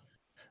saying.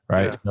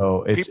 Right. Yeah.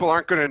 So people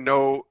aren't going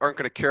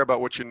to care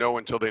about what you know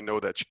until they know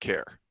that you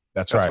care.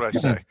 That's right. What I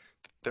say.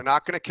 They're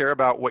not going to care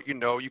about what you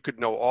know. You could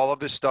know all of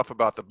this stuff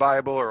about the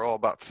Bible, or all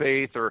about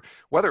faith, or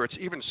whether it's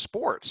even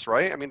sports,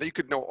 right? I mean, you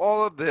could know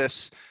all of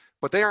this,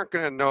 but they aren't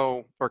going to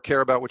know or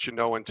care about what you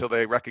know until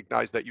they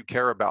recognize that you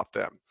care about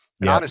them.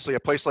 And honestly, a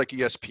place like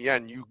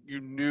ESPN,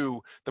 you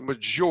knew the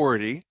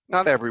majority,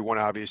 not everyone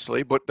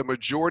obviously, but the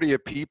majority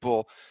of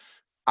people.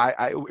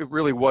 It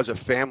really was a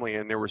family,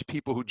 and there was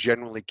people who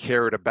genuinely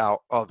cared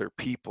about other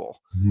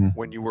people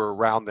when you were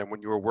around them,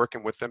 when you were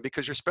working with them,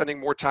 because you're spending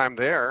more time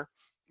there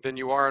than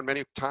you are in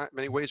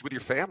many ways with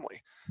your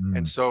family.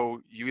 And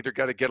so you either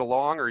got to get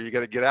along or you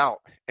got to get out,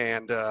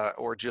 and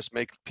or just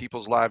make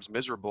people's lives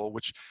miserable,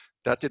 which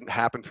that didn't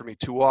happen for me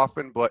too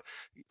often. But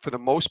for the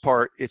most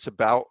part, it's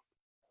about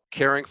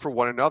caring for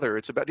one another.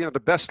 It's about, the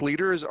best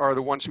leaders are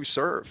the ones who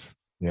serve.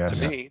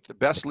 Yes. To me, the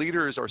best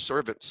leaders are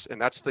servants.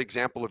 And that's the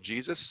example of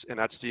Jesus. And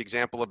that's the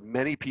example of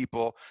many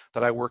people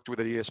that I worked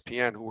with at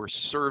ESPN who were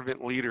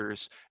servant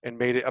leaders and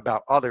made it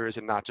about others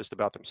and not just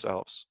about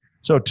themselves.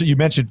 So you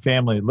mentioned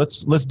family.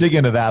 Let's dig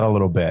into that a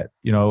little bit,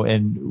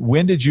 and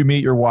when did you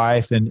meet your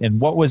wife,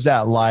 and what was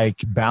that like,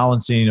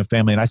 balancing a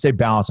family? And I say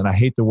balance, and I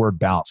hate the word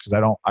balance because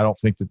I don't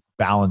think that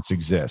balance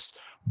exists.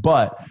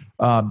 But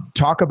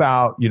talk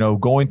about,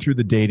 going through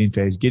the dating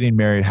phase, getting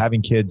married,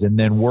 having kids, and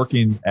then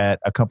working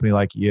at a company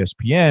like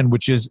ESPN,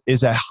 which is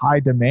at high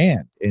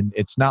demand. And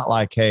it's not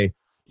like, hey,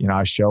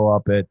 I show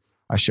up at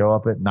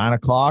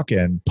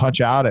 9:00 and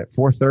punch out at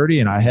 4:30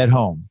 and I head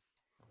home.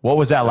 What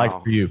was that like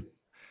for you?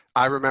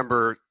 I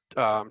remember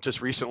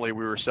just recently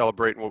we were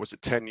celebrating,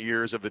 10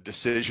 years of the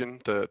decision,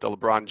 the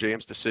LeBron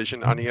James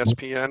decision on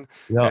ESPN.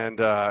 Yeah. And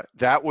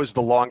that was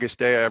the longest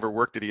day I ever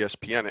worked at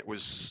ESPN. It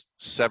was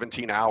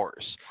 17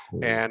 hours.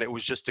 Cool. And it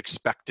was just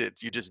expected.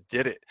 You just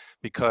did it,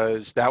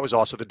 because that was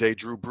also the day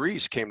Drew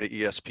Brees came to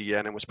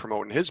ESPN and was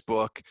promoting his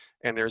book.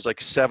 And there's like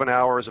 7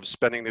 hours of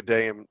spending the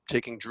day and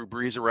taking Drew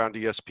Brees around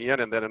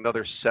ESPN, and then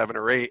another 7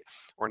 or 8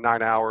 or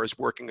 9 hours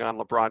working on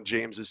LeBron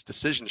James's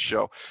decision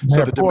show.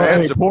 So the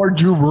demands of poor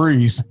Drew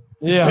Brees.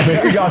 Yeah,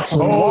 he got so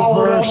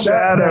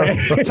overshadowed.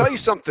 I'll tell you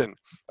something.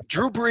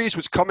 Drew Brees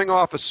was coming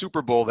off a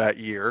Super Bowl that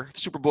year,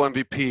 Super Bowl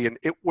MVP, and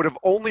it would have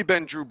only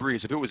been Drew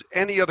Brees. If it was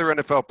any other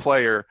NFL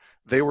player,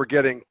 they were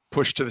getting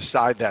pushed to the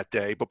side that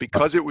day. But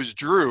because it was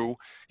Drew,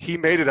 he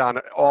made it on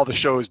all the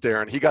shows,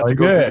 Darren. He got to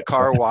go through the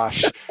car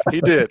wash.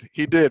 He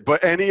did.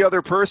 But any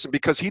other person,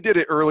 because he did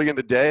it early in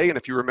the day, and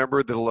if you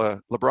remember,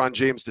 the LeBron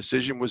James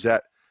decision was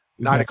at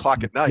 9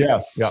 o'clock at night.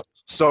 Yeah.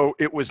 So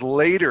it was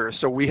later.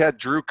 So we had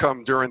Drew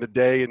come during the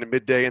day, in the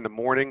midday, in the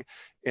morning,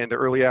 and the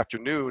early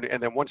afternoon.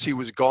 And then once he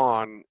was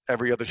gone,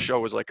 every other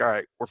show was like, all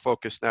right, we're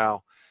focused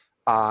now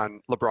on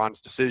LeBron's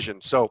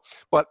decision. So,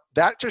 but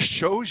that just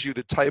shows you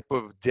the type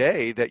of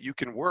day that you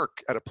can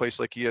work at a place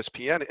like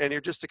ESPN, and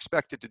you're just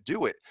expected to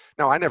do it.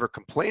 Now, I never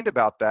complained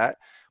about that,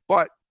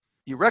 but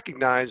you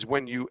recognize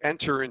when you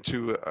enter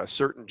into a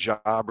certain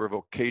job or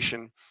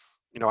vocation.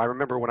 I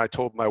remember when I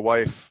told my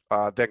wife,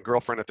 then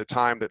girlfriend at the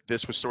time, that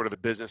this was sort of the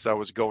business I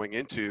was going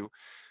into.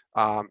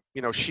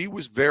 She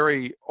was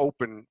very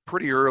open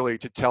pretty early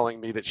to telling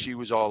me that she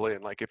was all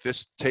in. Like, if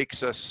this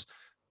takes us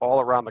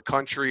all around the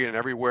country and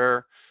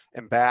everywhere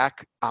and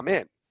back, I'm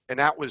in. And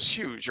that was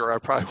huge, or I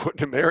probably wouldn't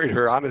have married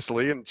her,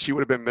 honestly, and she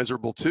would have been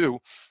miserable too.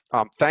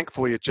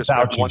 Thankfully, it just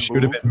without you. She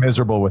would have been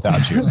miserable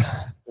without you.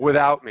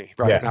 Without me,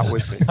 right? Yes. Not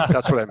with me.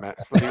 That's what I meant.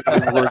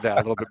 Let me word that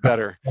a little bit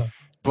better.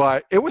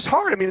 But it was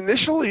hard. I mean,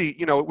 initially,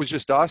 it was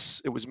just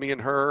us. It was me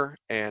and her.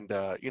 And,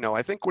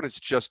 I think when it's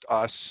just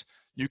us,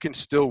 you can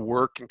still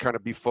work and kind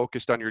of be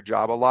focused on your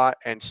job a lot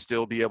and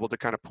still be able to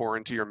kind of pour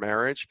into your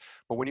marriage.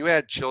 But when you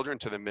add children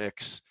to the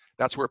mix,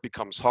 that's where it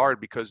becomes hard,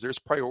 because there's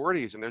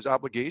priorities and there's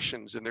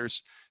obligations, and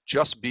there's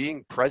just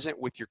being present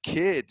with your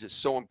kids is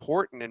so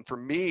important. And for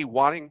me,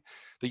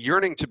 the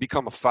yearning to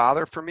become a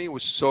father for me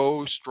was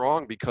so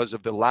strong because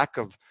of the lack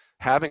of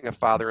having a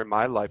father in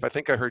my life. I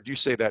think I heard you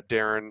say that,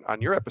 Darren,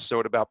 on your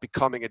episode about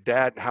becoming a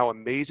dad and how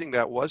amazing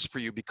that was for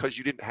you because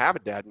you didn't have a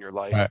dad in your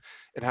life, right,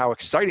 and how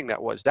exciting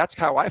that was. That's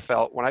how I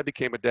felt when I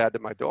became a dad to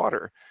my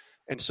daughter.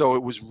 And so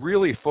it was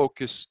really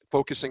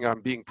focusing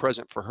on being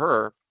present for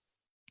her,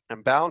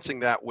 and balancing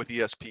that with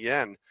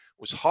ESPN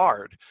was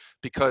hard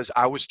because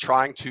I was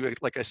trying to,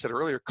 like I said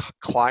earlier,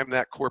 climb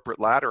that corporate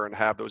ladder and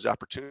have those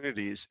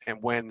opportunities. And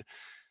when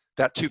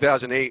that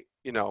 2008,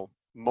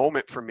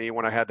 moment for me,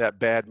 when I had that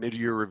bad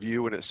mid-year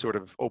review and it sort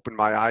of opened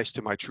my eyes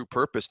to my true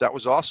purpose, that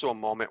was also a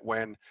moment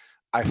when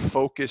I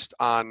focused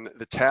on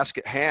the task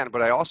at hand.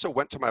 But I also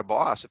went to my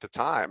boss at the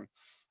time,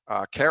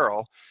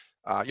 Carol.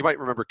 You might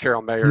remember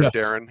Carol Mayer, yes,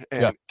 Darren,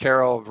 and yes,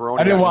 Carol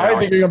Veroni. I didn't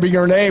think you were going to bring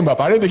her name up.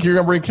 I didn't think you were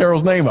going to bring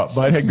Carol's name up,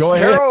 but hey, go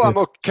ahead.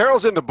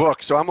 Carol's in the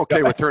book, so I'm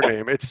okay with her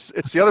name. It's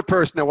the other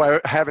person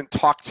that I haven't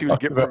talked to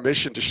get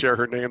permission to share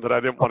her name that I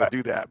didn't want to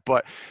do that.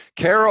 But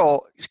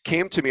Carol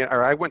came to me,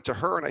 or I went to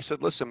her and I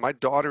said, listen, my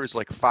daughter is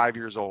like 5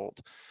 years old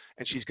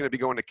and she's going to be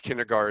going to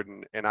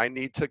kindergarten, and I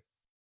need to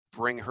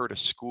bring her to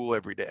school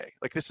every day.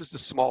 Like, this is the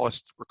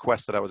smallest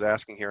request that I was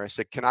asking here. I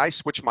said, can I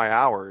switch my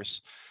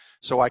hours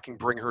so I can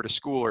bring her to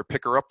school or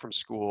pick her up from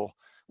school?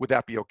 Would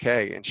that be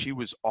okay? And she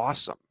was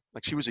awesome.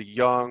 Like, she was a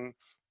young,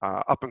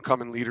 up and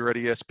coming leader at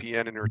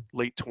ESPN in her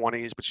late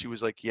 20s, but she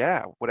was like,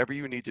 yeah, whatever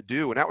you need to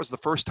do. And that was the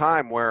first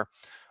time where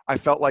I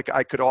felt like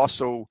I could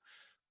also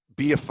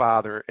be a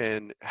father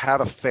and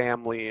have a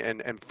family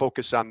and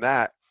focus on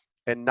that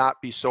and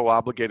not be so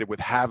obligated with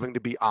having to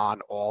be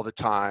on all the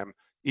time.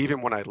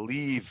 Even when I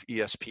leave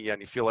ESPN,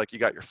 you feel like you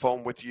got your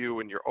phone with you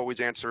and you're always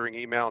answering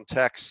email and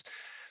texts.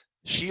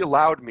 She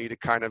allowed me to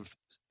kind of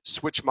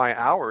switch my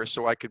hours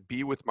so I could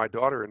be with my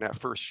daughter in that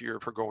first year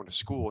of her going to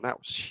school. And that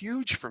was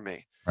huge for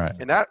me. Right.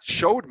 And that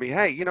showed me,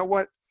 hey, you know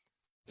what?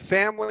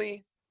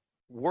 Family,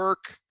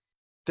 work,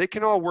 they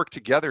can all work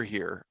together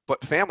here,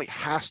 but family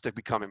has to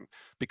becoming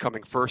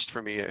first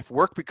for me. If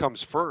work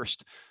becomes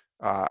first,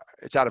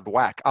 it's out of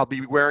whack. I'll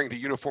be wearing the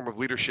uniform of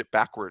leadership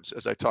backwards,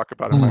 as I talk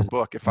about in my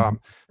book, if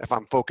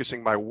I'm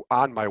focusing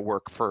on my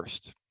work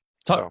first.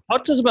 Talk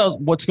to us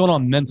about what's going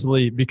on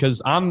mentally, because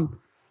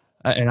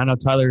and I know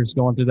Tyler's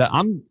going through that.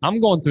 I'm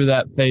going through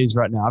that phase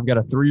right now. I've got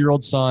a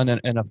 3-year-old son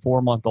and a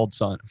 5-month-old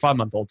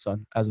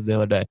son as of the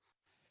other day.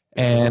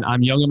 And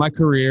I'm young in my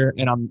career,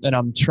 and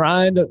I'm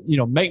trying to,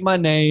 make my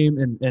name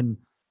and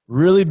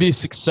really be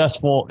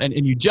successful. And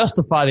you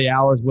justify the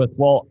hours with,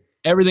 well,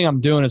 everything I'm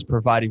doing is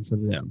providing for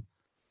them.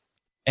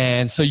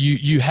 And so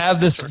you have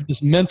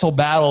this mental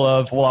battle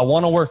of, well, I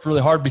want to work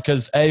really hard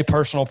because A,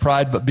 personal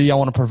pride, but B, I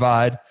want to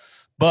provide.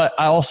 But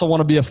I also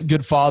want to be a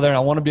good father, and I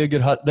want to be a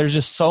good husband. There's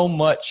just so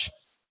much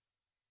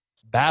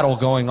battle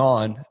going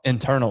on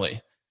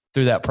internally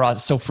through that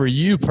process. So for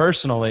you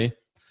personally,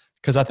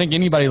 because I think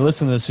anybody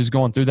listening to this who's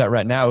going through that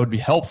right now, it would be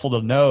helpful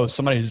to know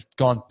somebody who's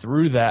gone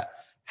through that.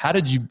 How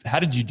did you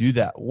do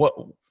that? What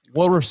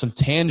were some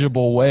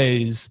tangible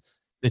ways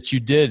that you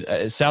did?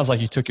 It sounds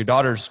like you took your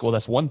daughter to school.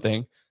 That's one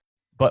thing.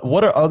 But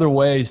what are other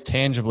ways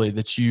tangibly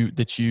that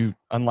you,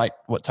 unlike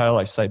what Tyler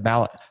likes to say,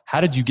 balance?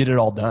 How did you get it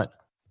all done?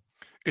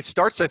 It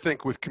starts, I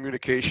think, with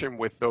communication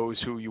with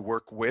those who you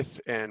work with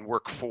and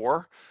work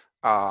for.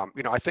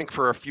 I think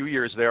for a few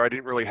years there, I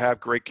didn't really have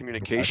great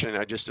communication.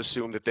 I just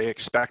assumed that they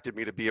expected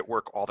me to be at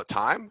work all the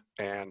time.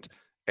 And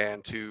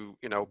and to,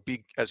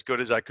 be as good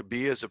as I could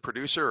be as a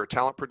producer or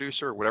talent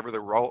producer or whatever the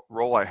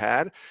role I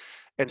had.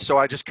 And so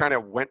I just kind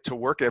of went to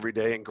work every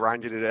day and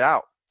grinded it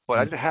out. But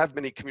I didn't have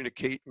many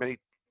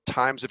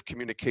times of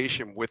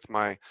communication with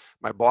my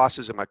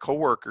bosses and my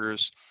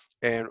coworkers.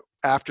 And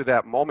after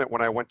that moment,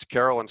 when I went to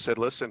Carol and said,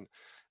 listen,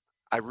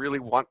 I really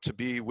want to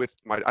be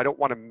I don't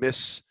want to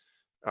miss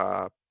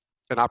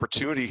an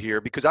opportunity here,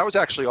 because I was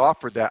actually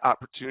offered that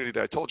opportunity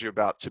that I told you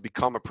about to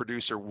become a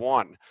producer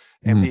one,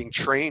 and being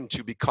trained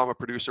to become a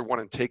producer one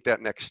and take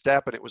that next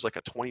step. And it was like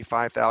a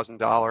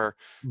 $25,000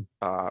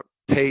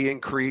 pay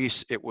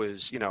increase. It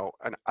was,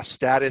 a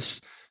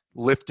status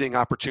lifting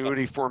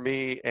opportunity for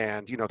me,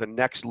 and, the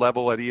next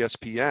level at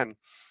ESPN.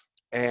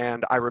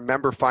 And I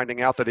remember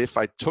finding out that if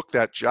I took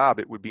that job,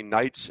 it would be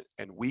nights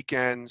and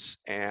weekends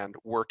and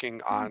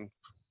working on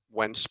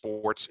when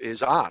sports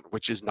is on,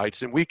 which is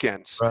nights and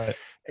weekends. Right.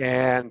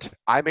 And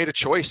I made a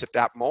choice at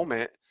that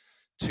moment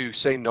to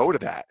say no to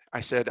that.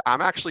 I said, I'm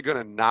actually going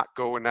to not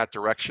go in that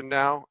direction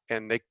now.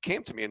 And they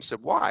came to me and said,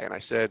 why? And I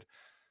said,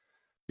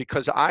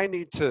 because I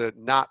need to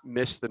not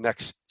miss the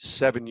next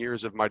 7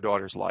 years of my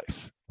daughter's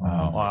life.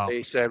 Wow.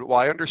 They said, well,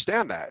 I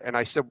understand that. And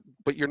I said,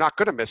 but you're not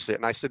going to miss it.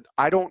 And I said,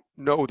 I don't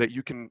know that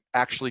you can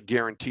actually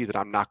guarantee that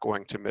I'm not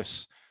going to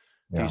miss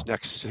these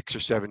next 6 or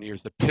 7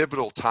 years, the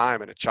pivotal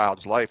time in a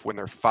child's life when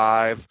they're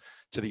 5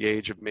 to the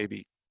age of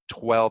maybe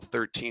 12,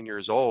 13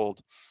 years old.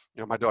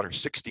 My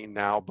daughter's 16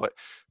 now, but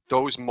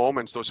those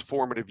moments, those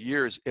formative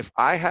years, if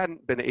I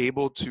hadn't been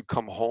able to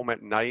come home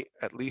at night,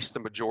 at least the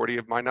majority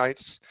of my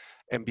nights,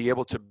 and be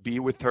able to be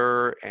with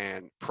her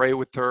and pray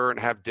with her and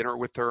have dinner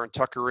with her and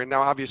tuck her in.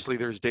 Now, obviously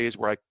there's days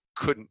where I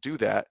couldn't do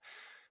that,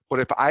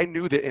 but if I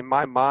knew that in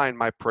my mind,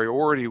 my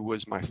priority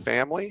was my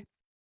family,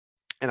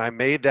 and I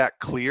made that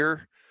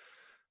clear,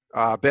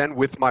 Ben,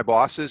 with my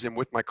bosses and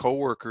with my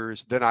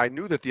coworkers, then I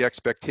knew that the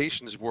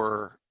expectations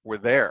were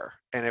there,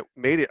 and it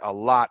made it a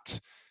lot,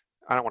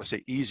 I don't want to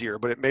say easier,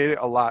 but it made it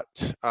a lot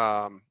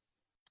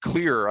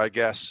clearer, I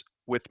guess,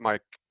 with my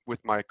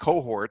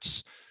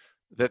cohorts,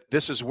 that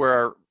this is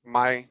where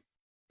my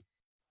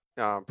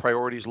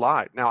priorities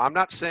lie. Now, I'm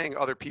not saying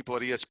other people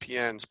at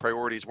ESPN's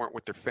priorities weren't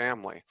with their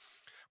family,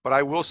 but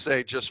I will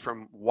say, just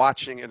from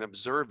watching and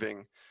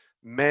observing,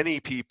 many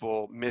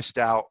people missed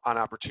out on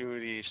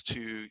opportunities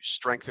to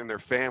strengthen their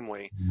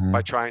family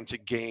by trying to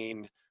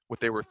gain what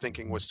they were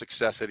thinking was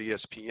success at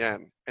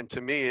ESPN. And to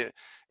me,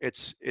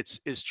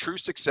 is true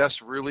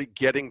success really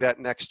getting that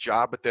next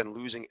job, but then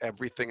losing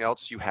everything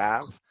else you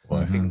have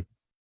and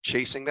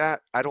chasing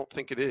that? I don't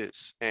think it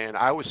is. And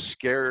I was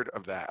scared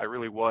of that. I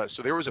really was.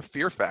 So there was a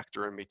fear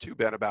factor in me too,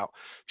 Ben, about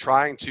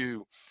trying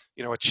to,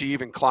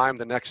 achieve and climb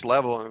the next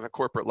level in the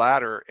corporate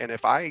ladder. And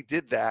if I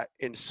did that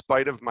in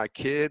spite of my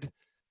kid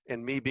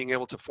and me being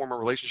able to form a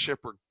relationship,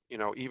 or,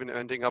 even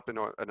ending up in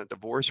a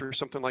divorce or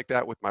something like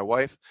that with my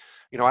wife,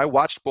 I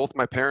watched both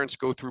my parents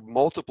go through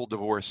multiple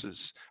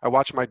divorces. I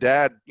watched my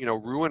dad,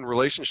 ruin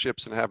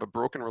relationships and have a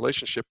broken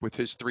relationship with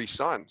his 3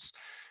 sons.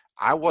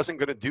 I wasn't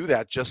going to do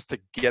that just to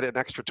get an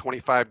extra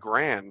 25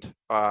 grand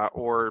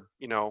or,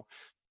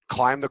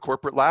 climb the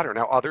corporate ladder.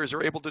 Now, others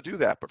are able to do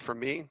that, but for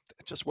me,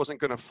 it just wasn't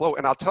going to flow.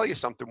 And I'll tell you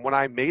something, when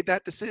I made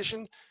that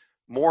decision,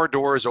 more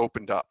doors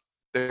opened up.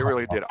 They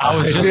really did.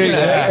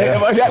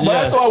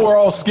 That's why we're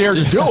all scared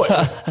to do it.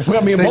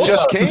 I mean, most of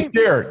us are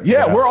scared.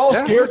 Yeah, we're all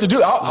scared to do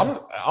it.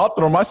 I'll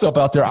throw myself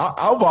out there. I've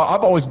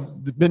always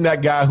been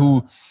that guy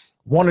who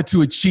wanted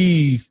to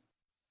achieve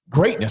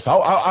greatness. I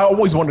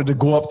always wanted to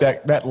go up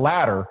that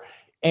ladder.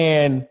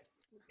 And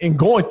in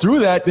going through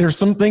that, there's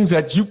some things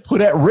that you put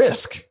at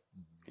risk.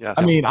 Yes.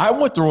 I mean, I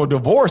went through a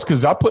divorce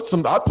because I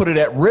put it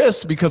at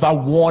risk because I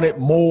wanted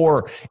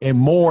more and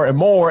more and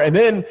more. And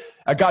then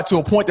I got to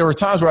a point, there were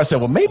times where I said,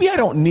 well, maybe I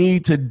don't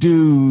need to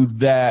do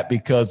that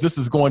because this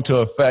is going to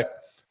affect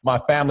my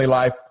family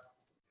life.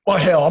 Well,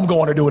 hell, I'm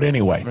going to do it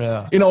anyway.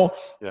 Yeah.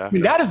 I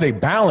mean, that is a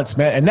balance,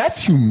 man. And that's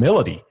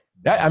humility.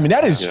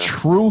 That is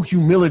true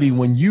humility,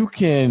 when you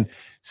can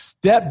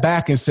step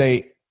back and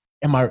say,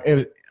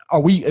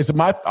 is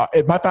my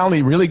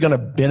family really going to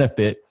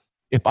benefit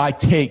if I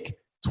take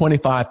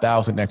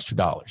 $25,000 extra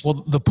dollars?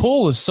 Well, the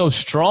pull is so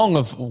strong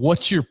of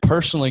what you're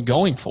personally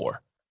going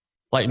for.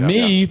 Like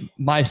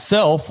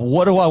myself,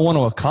 what do I want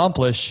to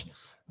accomplish?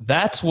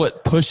 That's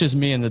what pushes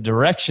me in the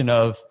direction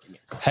of,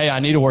 hey, I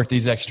need to work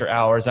these extra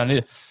hours.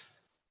 And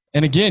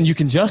again, you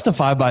can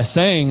justify by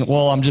saying,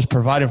 well, I'm just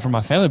providing for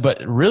my family.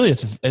 But really,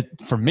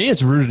 for me,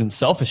 it's rooted in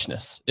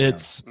selfishness.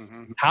 It's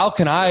how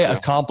can I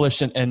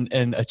accomplish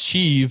and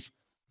achieve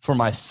for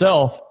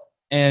myself?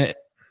 And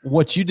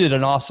what you did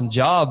an awesome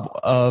job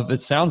of,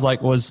 it sounds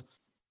like, was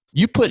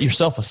you put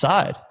yourself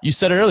aside. You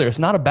said it earlier, it's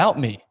not about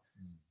me.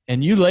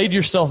 And you laid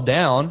yourself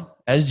down,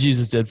 as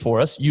Jesus did for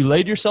us. You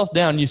laid yourself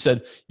down and you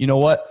said, you know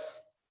what?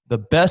 The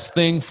best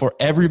thing for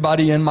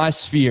everybody in my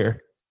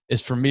sphere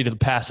is for me to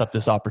pass up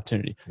this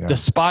opportunity,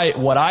 despite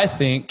what I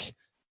think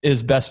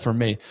is best for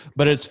me.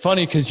 But it's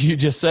funny because you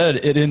just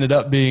said it ended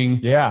up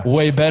being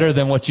way better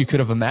than what you could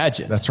have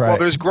imagined. That's right. Well,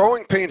 there's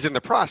growing pains in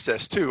the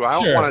process too. I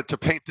don't want it to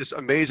paint this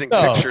amazing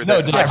picture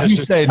that I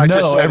just said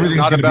everything's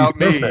not about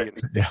me.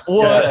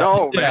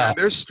 Man,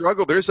 there's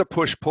struggle. There's a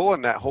push-pull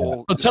in that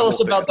whole. So tell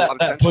us about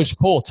that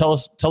push-pull. Tell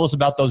us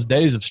about those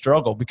days of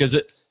struggle, because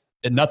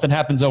nothing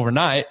happens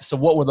overnight. So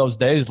what were those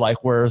days like?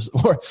 Because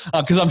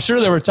I'm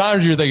sure there were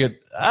times you were thinking,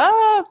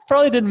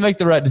 probably didn't make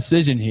the right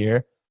decision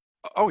here.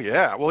 Oh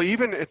yeah. Well,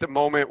 even at the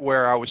moment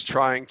where I was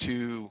trying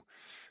to,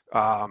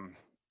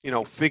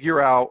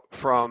 figure out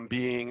from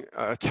being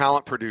a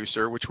talent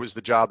producer, which was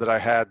the job that I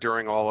had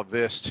during all of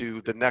this, to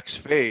the next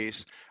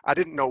phase, I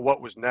didn't know what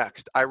was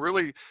next. I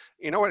really,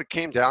 what it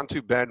came down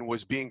to, Ben,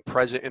 was being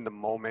present in the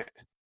moment.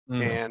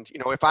 And,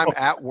 if I'm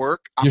at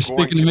work, you're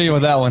speaking to me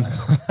with that one.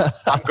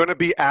 I'm going to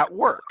be at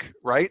work,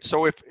 right?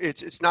 So if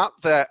it's not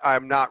that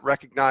I'm not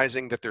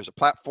recognizing that there's a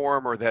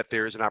platform or that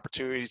there's an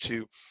opportunity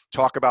to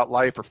talk about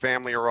life or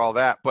family or all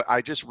that, but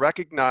I just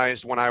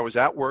recognized when I was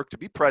at work to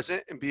be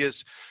present and be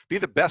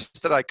the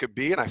best that I could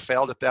be. And I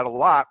failed at that a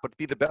lot, but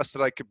be the best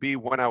that I could be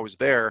when I was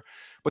there.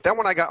 But then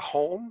when I got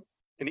home,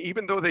 and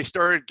even though they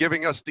started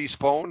giving us these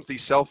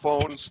cell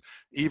phones,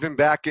 even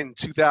back in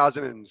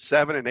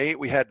 2007 and 8,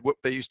 we had what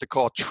they used to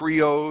call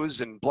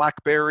trios and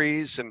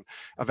Blackberries and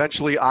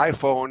eventually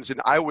iPhones,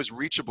 and I was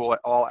reachable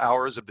at all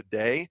hours of the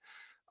day.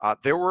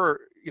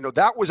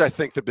 That was, I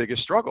think, the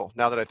biggest struggle.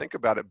 Now that I think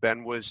about it,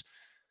 Ben, was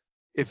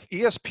if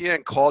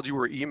ESPN called you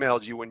or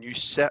emailed you when you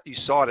saw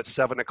it at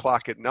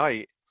 7:00 at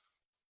night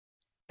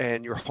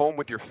and you're home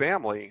with your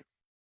family,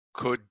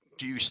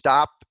 do you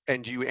stop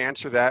and do you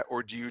answer that,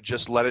 or do you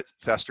just let it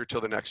fester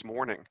till the next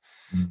morning?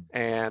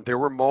 And there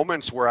were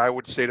moments where I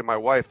would say to my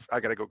wife,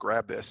 I got to go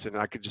grab this. And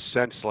I could just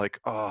sense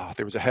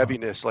there was a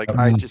heaviness.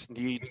 I just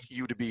need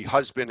you to be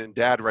husband and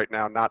dad right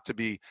now, not to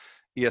be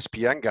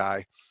ESPN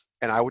guy.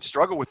 And I would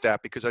struggle with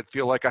that because I'd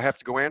feel like I have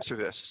to go answer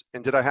this.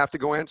 And did I have to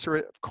go answer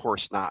it? Of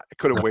course not. I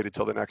could have waited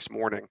till the next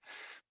morning,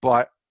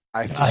 but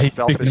I just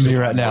felt this. To me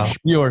right now.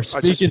 You are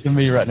speaking to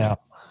me right now.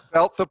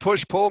 Felt the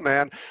push pull,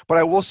 man. But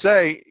I will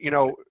say,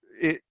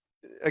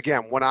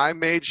 again, when I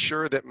made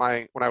sure that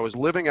when I was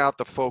living out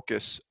the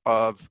focus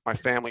of my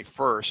family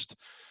first,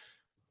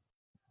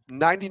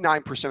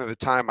 99% of the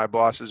time, my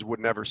bosses would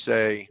never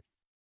say,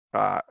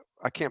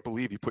 I can't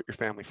believe you put your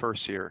family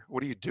first here.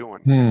 What are you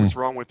doing? What's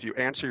wrong with you?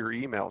 Answer your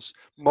emails.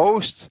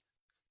 Most,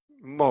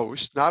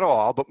 not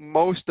all, but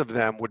most of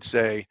them would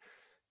say,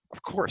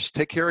 of course,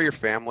 take care of your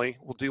family.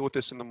 We'll deal with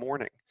this in the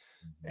morning.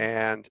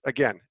 And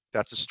again,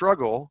 that's a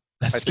struggle.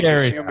 That's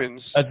scary.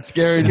 Humans, that's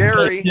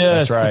scary.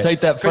 Yes, right. To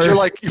take that first.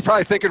 Because you're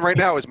probably thinking right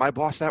now, is my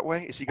boss that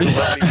way? Is he going to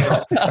let me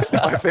put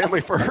my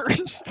family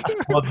first?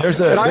 Well,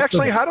 I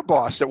actually had a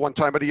boss at one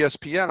time at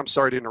ESPN. I'm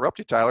sorry to interrupt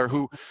you, Tyler,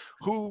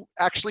 who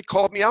actually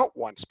called me out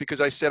once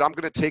because I said, I'm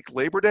going to take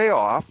Labor Day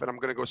off and I'm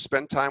going to go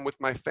spend time with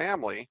my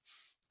family.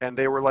 And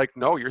they were like,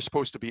 no, you're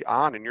supposed to be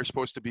on and you're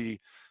supposed to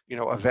be,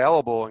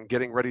 available and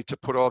getting ready to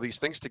put all these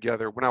things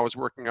together when I was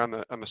working on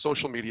the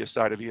social media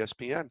side of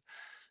ESPN.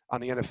 On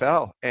the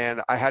NFL,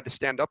 and I had to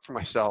stand up for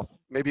myself.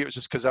 Maybe it was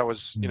just because I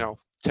was,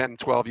 10,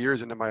 12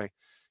 years into my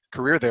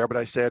career there, but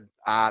I said,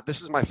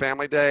 this is my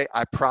family day.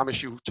 I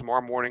promise you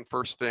tomorrow morning,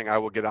 first thing, I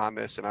will get on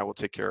this and I will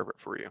take care of it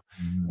for you.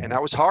 And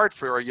that was hard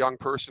for a young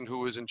person who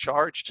was in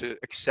charge to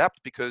accept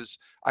because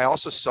I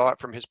also saw it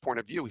from his point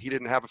of view. He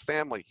didn't have a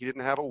family. He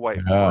didn't have a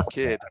wife or a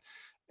kid.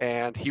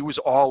 And he was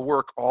all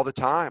work all the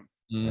time.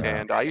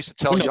 And I used to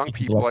tell young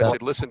people, I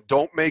said, listen,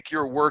 don't make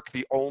your work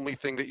the only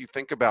thing that you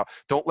think about.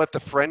 Don't let the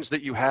friends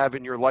that you have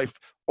in your life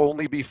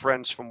only be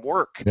friends from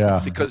work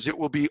because it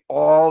will be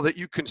all that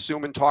you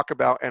consume and talk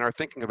about and are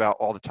thinking about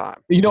all the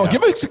time. Give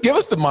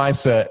us the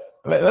mindset.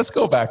 Let's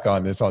go back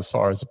on this as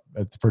far as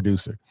the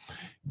producer.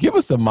 Give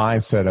us the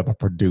mindset of a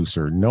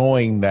producer,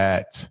 knowing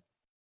that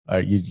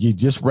you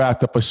just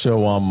wrapped up a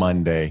show on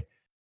Monday.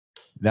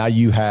 Now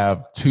you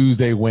have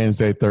Tuesday,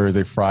 Wednesday,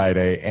 Thursday,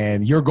 Friday,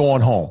 and you're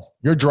going home.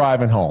 You're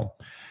driving home.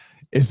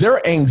 Is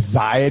there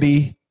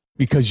anxiety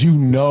because you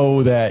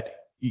know that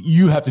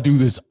you have to do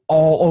this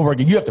all over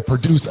again? You have to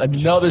produce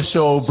another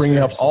show, bring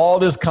up all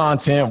this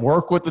content,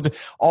 work with it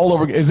all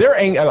over again. Is there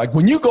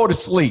when you go to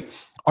sleep,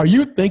 are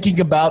you thinking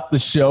about the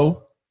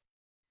show?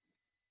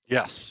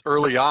 Yes,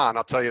 early on,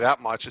 I'll tell you that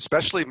much,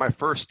 especially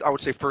first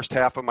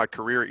half of my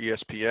career at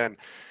ESPN.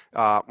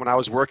 When I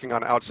was working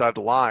on Outside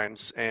the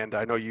Lines, and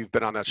I know you've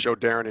been on that show,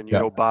 Darren, and you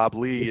know Bob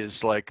Lee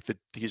is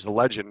he's a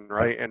legend,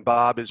 right? And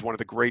Bob is one of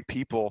the great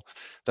people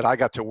that I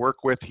got to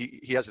work with.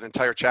 He has an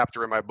entire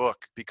chapter in my book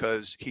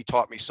because he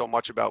taught me so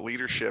much about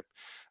leadership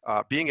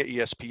being at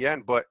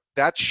ESPN. But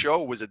that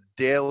show was a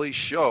daily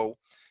show,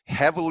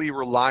 heavily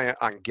reliant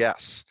on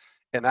guests.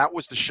 And that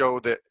was the show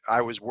that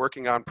I was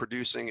working on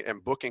producing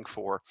and booking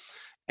for.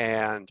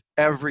 And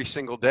every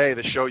single day,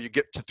 the show, you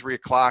get to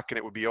 3:00 and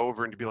it would be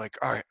over and you'd be like,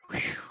 all right, whew.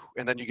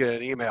 And then you get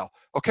an email.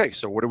 Okay,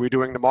 so what are we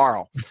doing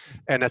tomorrow?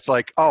 And it's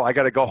like, oh, I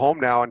got to go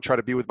home now and try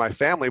to be with my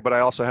family, but I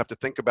also have to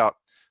think about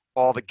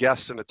all the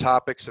guests and the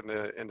topics and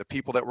the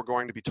people that we're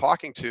going to be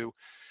talking to.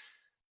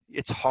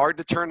 it's hard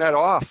to turn that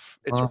off.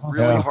 It's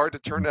really hard to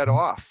turn that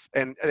off.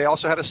 And they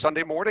also had a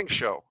Sunday morning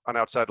show on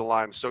Outside the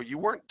Line. So you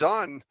weren't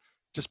done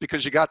just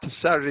because you got to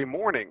Saturday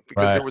morning,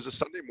 because there was a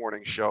Sunday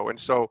morning show. And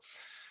so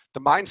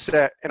the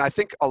mindset, and I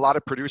think a lot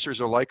of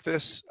producers are like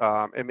this,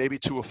 and maybe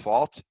to a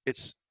fault,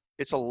 it's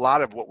a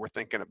lot of what we're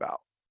thinking about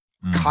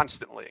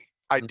constantly.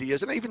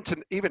 Ideas, and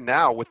even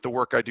now with the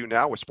work I do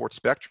now with Sports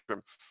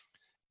Spectrum,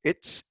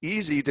 it's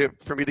easy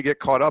for me to get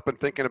caught up in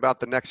thinking about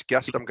the next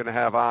guest I'm going to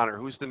have on, or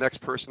who's the next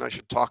person I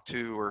should talk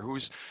to, or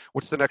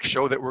what's the next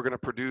show that we're going to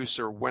produce,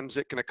 or when's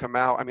it going to come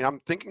out. I mean,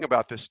 I'm thinking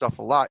about this stuff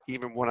a lot,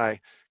 even when I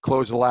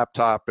close the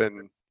laptop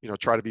and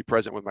try to be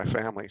present with my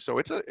family. So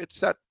it's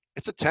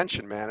a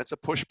tension, man. It's a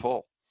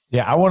push-pull.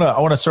 Yeah, I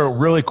want to start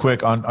really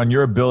quick on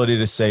your ability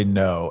to say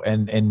no.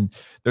 And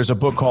there's a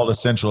book called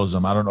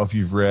Essentialism. I don't know if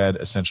you've read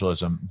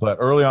Essentialism, but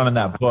early on in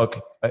that book,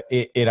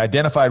 it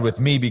identified with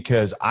me,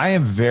 because I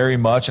am very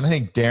much, and I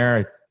think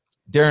Darren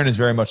is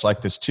very much like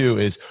this too,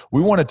 is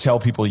we want to tell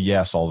people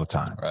yes all the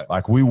time. Right.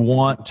 Like, we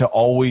want to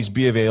always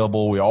be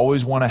available. We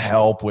always want to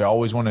help. We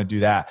always want to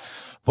do that.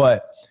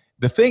 But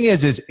the thing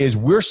is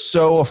we're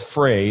so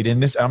afraid,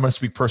 and this, I'm going to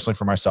speak personally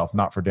for myself,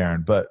 not for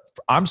Darren, but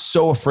I'm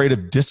so afraid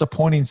of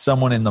disappointing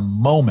someone in the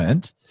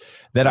moment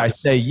that I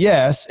say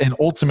yes, and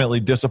ultimately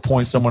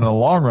disappoint someone in the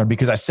long run,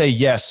 because I say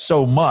yes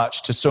so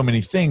much to so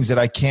many things that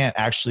I can't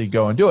actually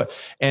go and do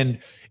it. And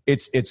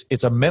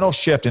it's a mental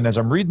shift. And as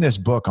I'm reading this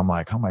book, I'm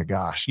like, oh my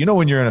gosh,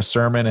 when you're in a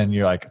sermon and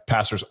you're like,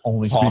 pastor's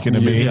only speaking to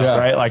me,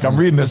 right? Like, I'm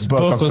reading this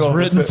book. It was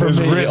written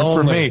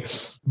for me.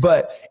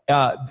 But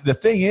the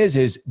thing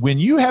is when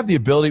you have the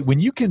ability, when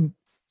you can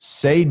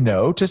say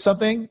no to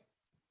something,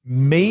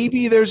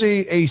 maybe there's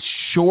a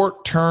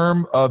short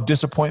term of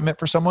disappointment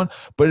for someone,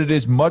 but it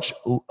is much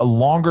a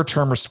longer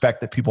term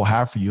respect that people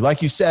have for you.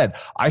 Like you said,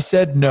 I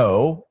said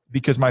no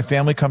because my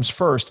family comes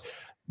first.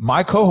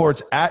 My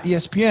cohorts at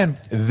ESPN,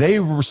 they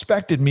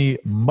respected me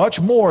much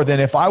more than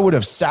if I would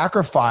have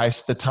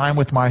sacrificed the time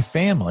with my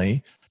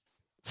family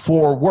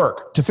for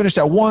work to finish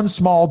that one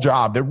small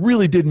job that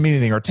really didn't mean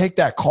anything, or take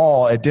that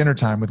call at dinner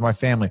time with my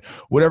family,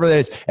 whatever that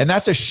is. And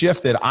that's a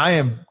shift that I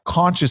am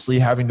consciously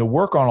having to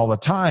work on all the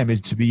time,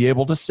 is to be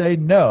able to say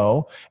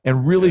no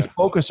and really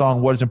focus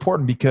on what is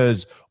important,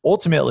 because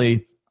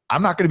ultimately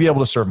I'm not going to be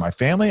able to serve my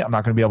family. I'm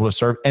not going to be able to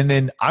serve. And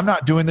then I'm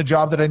not doing the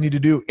job that I need to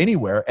do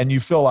anywhere. And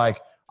you feel like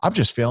I'm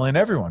just failing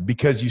everyone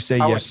because you say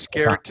yes. I was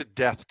scared to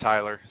death,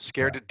 Tyler,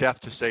 scared to death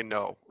to say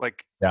no.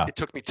 Like, it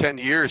took me 10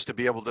 years to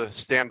be able to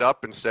stand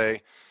up and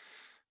say,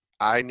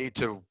 I need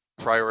to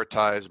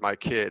prioritize my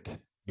kid,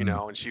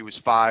 and she was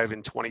 5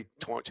 in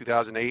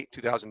 2008,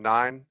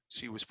 2009.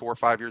 She was 4 or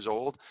 5 years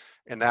old.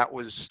 And that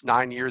was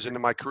 9 years into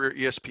my career at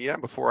ESPN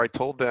before I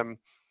told them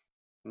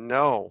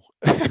no.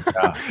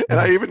 And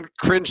I even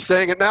cringe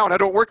saying it now, and I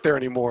don't work there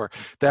anymore,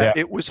 that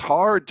it was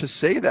hard to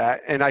say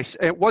that. And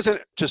it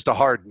wasn't just a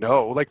hard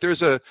no. Like,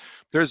 there's a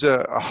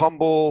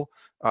humble,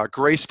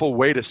 graceful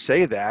way to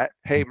say that.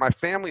 Hey, my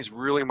family's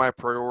really my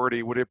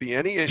priority. Would it be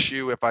any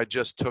issue if I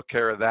just took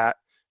care of that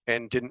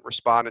and didn't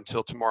respond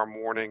until tomorrow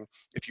morning?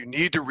 If you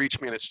need to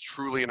reach me and it's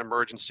truly an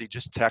emergency,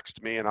 just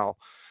text me and I'll,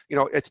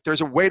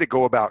 there's a way to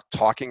go about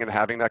talking and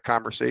having that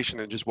conversation,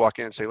 and just walk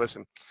in and say,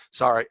 listen,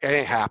 sorry, it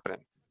ain't happening.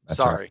 That's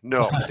sorry. Right.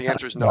 No, the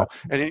answer is no.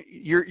 And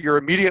you're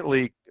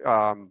immediately,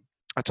 I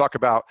talk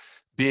about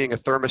being a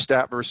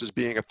thermostat versus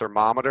being a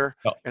thermometer.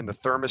 And the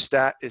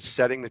thermostat is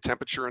setting the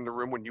temperature in the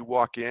room when you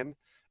walk in.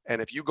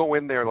 And if you go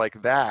in there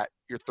like that,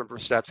 your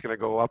thermostat's going to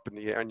go up in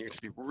the air, and you're going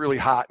to be really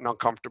hot and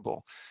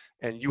uncomfortable.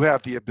 And you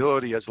have the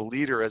ability as a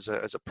leader, as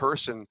a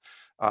person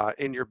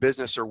in your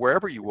business or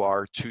wherever you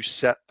are, to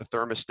set the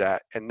thermostat,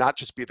 and not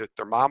just be the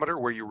thermometer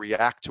where you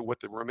react to what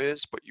the room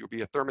is, but you'll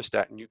be a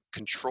thermostat and you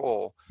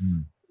control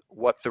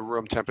what the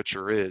room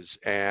temperature is.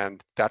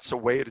 And that's a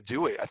way to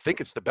do it. I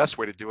think it's the best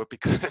way to do it,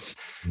 because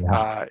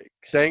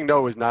saying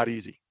no is not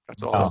easy.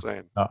 That's all I'm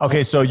saying.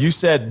 Okay. So you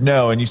said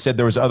no, and you said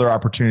there was other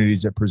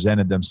opportunities that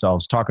presented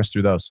themselves. Talk us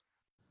through those.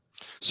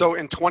 So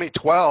in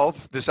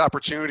 2012, this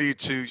opportunity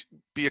to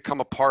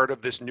become a part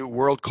of this new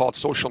world called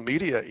social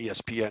media at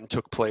ESPN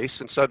took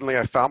place. And suddenly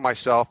I found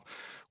myself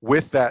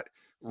with that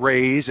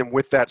raise and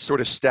with that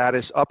sort of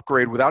status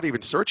upgrade, without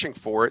even searching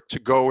for it, to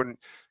go and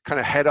kind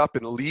of head up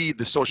and lead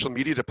the social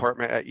media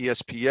department at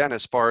ESPN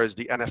as far as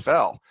the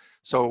NFL.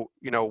 So,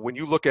 when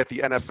you look at the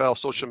NFL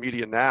social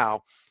media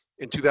now,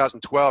 in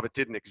 2012, it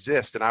didn't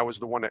exist. And I was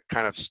the one that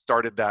kind of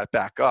started that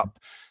back up,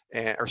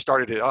 or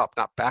started it up,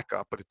 not back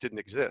up, but it didn't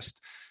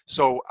exist.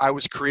 So I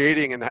was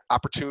creating, and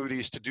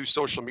opportunities to do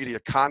social media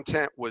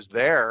content was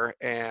there.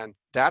 And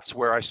that's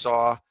where I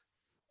saw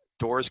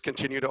doors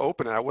continue to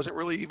open. And I wasn't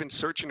really even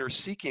searching or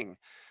seeking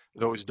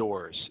those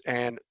doors.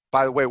 And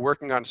by the way,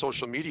 working on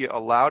social media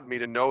allowed me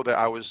to know that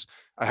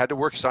I had to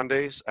work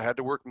Sundays, I had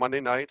to work Monday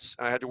nights,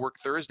 and I had to work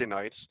Thursday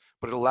nights,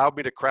 but it allowed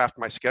me to craft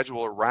my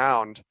schedule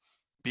around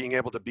being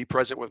able to be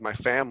present with my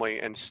family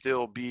and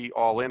still be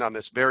all in on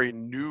this very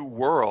new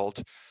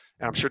world.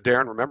 And I'm sure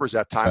Darren remembers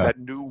that time, that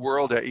new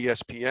world at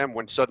ESPN,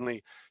 when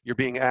suddenly you're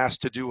being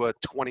asked to do a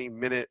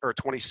 20-minute or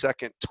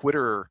 20-second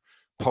Twitter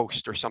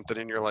post or something,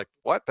 and you're like,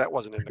 what? That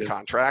wasn't in the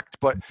contract.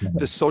 But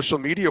the social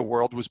media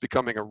world was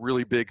becoming a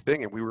really big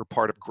thing, and we were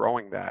part of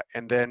growing that.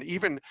 And then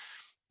even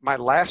my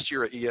last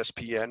year at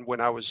ESPN, when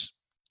I was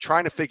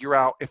trying to figure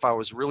out if I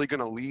was really going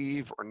to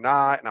leave or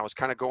not, and I was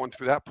kind of going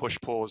through that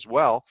push-pull as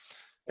well,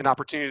 an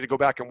opportunity to go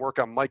back and work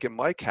on Mike and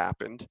Mike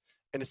happened.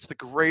 And it's the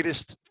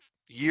greatest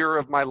year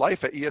of my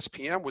life at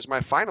ESPN. Was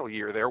my final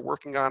year there,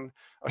 working on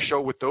a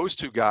show with those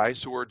two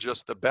guys who are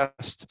just the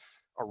best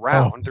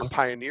around. They're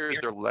pioneers,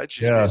 they're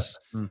legends.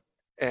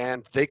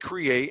 And they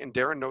create, and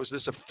Darren knows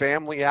this, a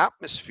family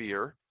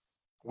atmosphere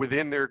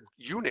within their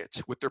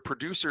unit with their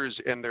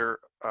producers and their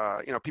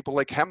people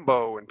like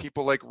Hembo and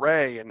people like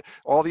Ray and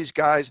all these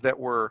guys that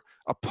were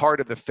a part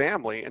of the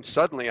family. And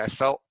suddenly I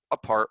felt a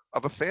part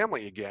of a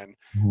family again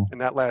in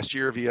that last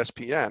year of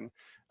ESPN.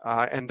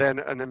 And then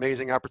an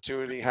amazing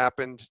opportunity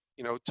happened,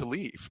 to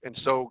leave. And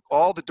so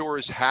all the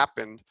doors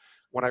happened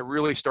when I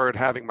really started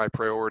having my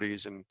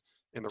priorities in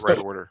the right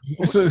order.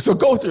 So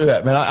go through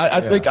that, man.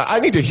 I think I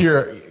need to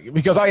hear,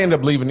 because I ended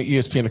up leaving the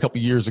ESPN a couple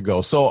of years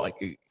ago. So,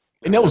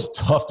 and that was a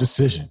tough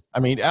decision. I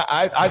mean,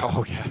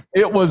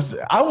 it was,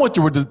 I went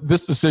through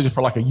this decision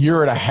for like a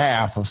year and a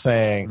half of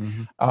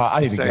saying, I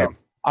need to go.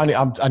 I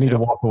need to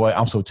walk away.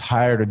 I'm so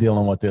tired of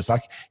dealing with this.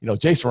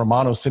 Jason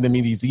Romano sending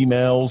me these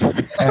emails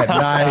at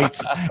night,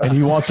 and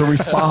he wants a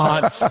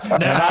response.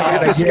 And I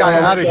gotta get this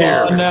guy out of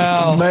here.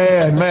 No.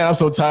 Man, I'm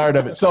so tired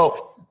of it.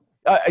 So,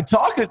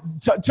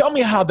 tell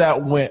me how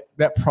that went.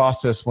 That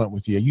process went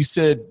with you. You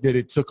said that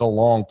it took a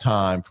long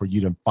time for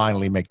you to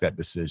finally make that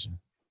decision.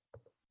 It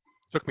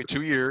took me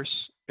 2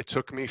 years. It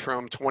took me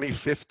from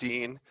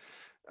 2015.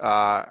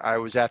 I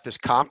was at this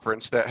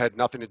conference that had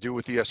nothing to do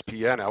with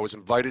ESPN. I was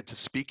invited to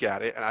speak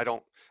at it,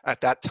 and at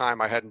that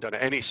time, I hadn't done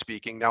any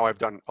speaking. Now I've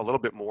done a little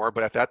bit more,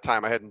 but at that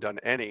time I hadn't done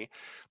any.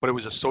 But it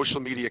was a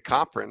social media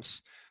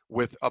conference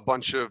with a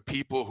bunch of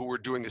people who were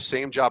doing the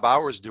same job I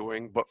was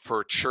doing, but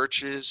for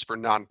churches, for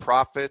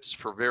nonprofits,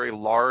 for very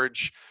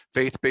large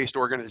faith-based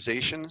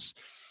organizations.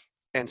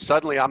 And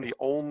suddenly I'm the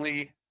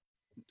only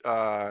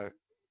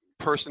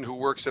person who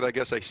works at, I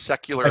guess, a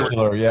secular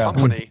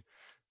company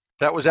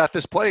that was at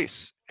this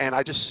place. And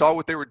I just saw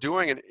what they were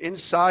doing. And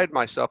inside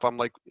myself, I'm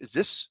like, is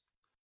this,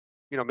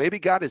 maybe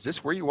God, is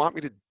this where you want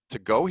me to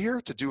go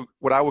here to do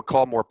what I would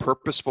call more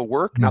purposeful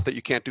work? Not that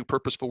you can't do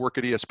purposeful work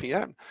at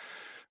ESPN.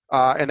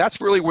 And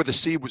that's really where the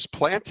seed was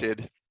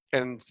planted.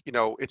 And,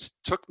 it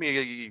took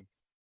me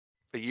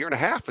a year and a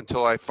half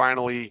until I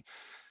finally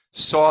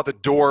saw the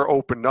door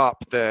open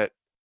up that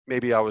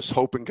maybe I was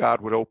hoping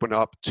God would open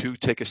up to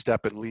take a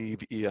step and leave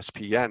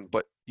ESPN.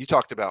 But you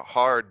talked about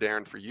hard,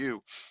 Darren, for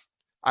you.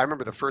 I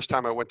remember the first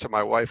time I went to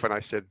my wife and I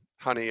said,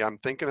 honey, I'm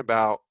thinking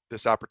about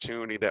this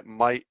opportunity that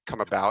might come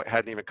about. It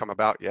hadn't even come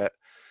about yet,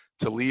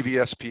 to leave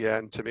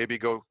ESPN, to maybe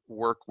go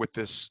work with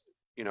this,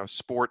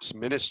 sports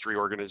ministry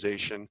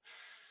organization.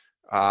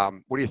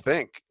 What do you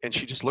think? And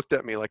she just looked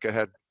at me like I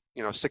had,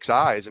 6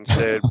 eyes and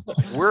said,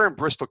 we're in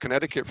Bristol,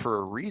 Connecticut for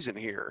a reason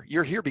here.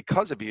 You're here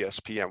because of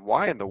ESPN.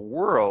 Why in the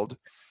world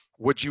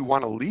would you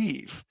want to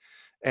leave?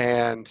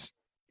 And,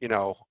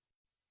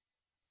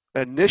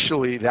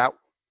 initially that,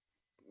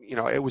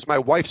 it was my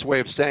wife's way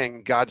of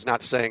saying, God's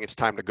not saying it's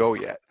time to go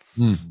yet.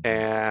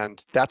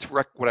 And that's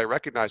what I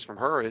recognized from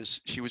her is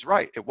she was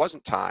right. It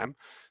wasn't time.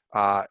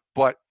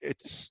 But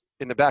it's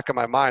in the back of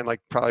my mind,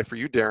 like probably for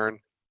you, Darren,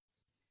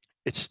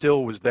 it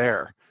still was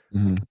there.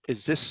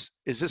 Is this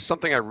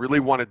something I really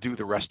want to do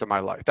the rest of my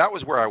life? That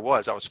was where I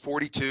was. I was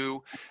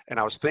 42 and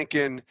I was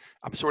thinking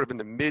I'm sort of in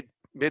the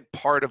mid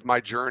part of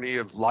my journey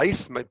of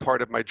life, mid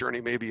part of my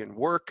journey, maybe in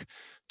work.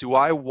 Do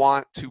I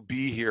want to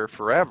be here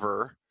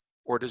forever?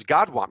 Or does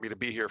God want me to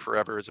be here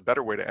forever is a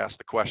better way to ask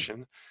the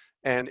question.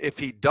 And if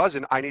he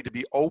doesn't, I need to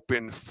be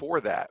open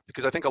for that,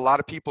 because I think a lot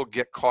of people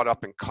get caught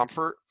up in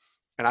comfort.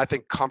 And I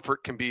think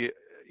comfort can be,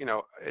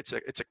 it's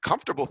a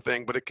comfortable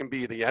thing, but it can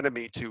be the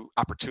enemy to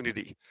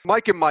opportunity.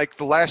 Mike and Mike,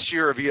 the last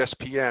year of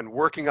ESPN,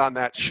 working on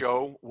that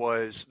show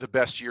was the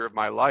best year of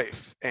my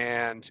life.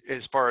 And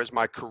as far as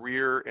my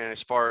career and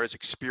as far as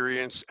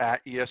experience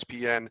at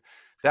ESPN,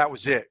 that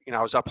was it.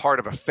 I was a part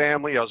of a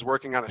family. I was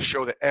working on a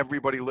show that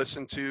everybody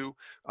listened to.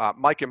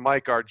 Mike and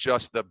Mike are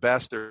just the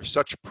best. They're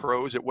such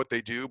pros at what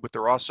they do, but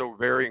they're also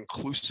very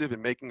inclusive in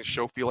making the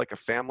show feel like a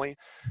family.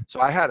 So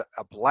I had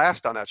a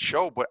blast on that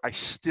show, but I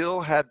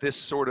still had this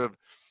sort of,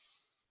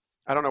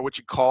 I don't know what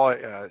you call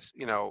it, a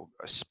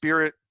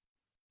spirit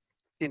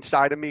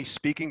inside of me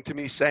speaking to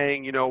me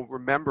saying,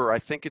 remember, I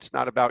think it's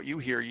not about you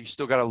here. You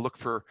still got to look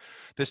for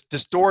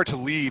this door to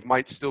leave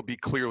might still be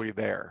clearly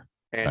there.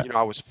 And,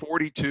 I was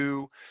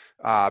 42,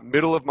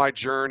 middle of my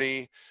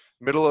journey,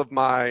 middle of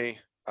my,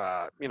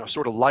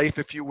 sort of life,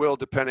 if you will,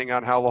 depending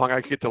on how long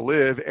I get to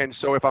live. And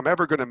so if I'm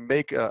ever going to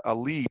make a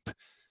leap,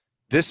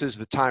 this is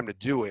the time to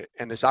do it.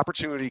 And this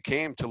opportunity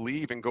came to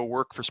leave and go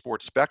work for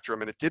Sports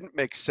Spectrum. And it didn't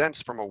make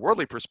sense from a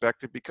worldly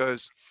perspective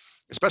because,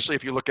 especially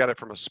if you look at it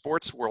from a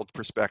sports world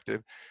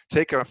perspective,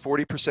 take a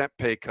 40%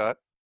 pay cut,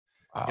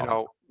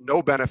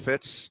 no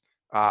benefits,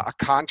 a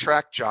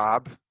contract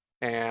job,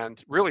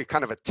 and really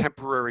kind of a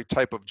temporary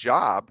type of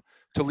job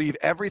to leave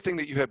everything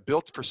that you had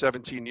built for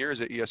 17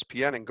 years at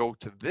ESPN and go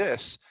to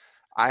this.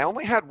 I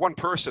only had one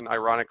person,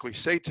 ironically,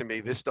 say to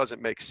me, this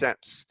doesn't make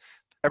sense.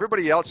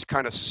 Everybody else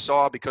kind of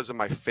saw, because of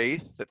my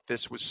faith, that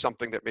this was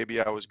something that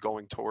maybe I was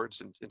going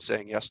towards and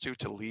saying yes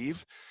to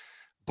leave.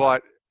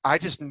 But I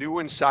just knew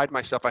inside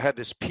myself, I had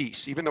this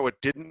peace, even though it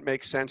didn't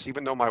make sense,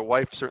 even though my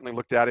wife certainly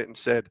looked at it and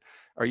said,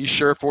 are you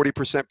sure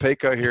 40% pay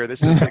cut here?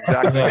 This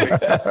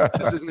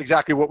isn't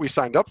exactly what we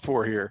signed up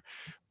for here.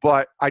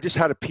 But I just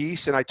had a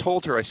peace, and I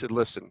told her, I said,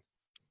 listen,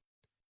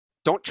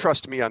 don't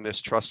trust me on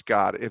this, trust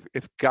God.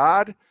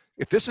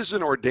 If this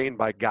isn't ordained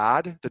by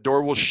God, the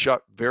door will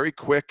shut very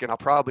quick, and I'll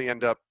probably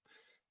end up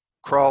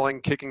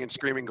crawling, kicking and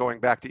screaming, going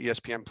back to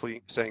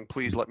ESPN, saying,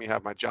 please let me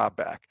have my job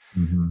back.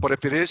 Mm-hmm. But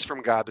if it is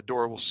from God, the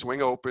door will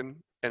swing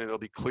open, and it'll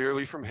be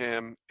clearly from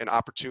him, and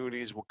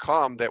opportunities will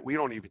come that we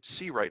don't even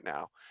see right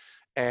now.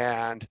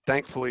 And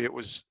thankfully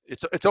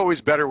it's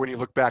always better when you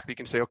look back that you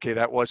can say, okay,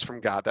 that was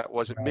from God, that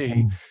wasn't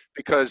me,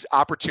 because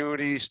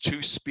opportunities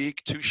to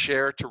speak, to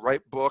share, to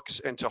write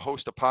books, and to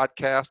host a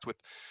podcast with,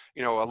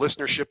 a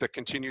listenership that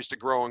continues to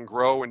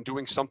grow and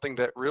doing something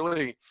that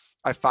really,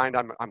 I find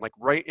I'm like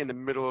right in the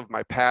middle of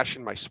my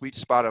passion, my sweet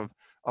spot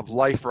of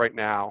life right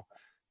now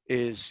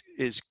is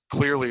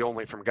clearly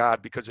only from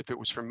God, because if it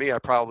was from me, I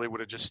probably would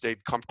have just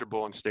stayed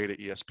comfortable and stayed at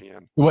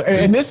ESPN. Well,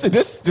 and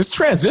this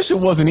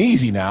transition wasn't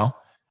easy now.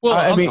 Well,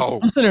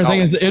 I'm sitting there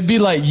thinking it'd be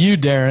like you,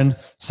 Darren,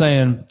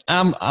 saying,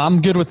 I'm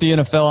good with the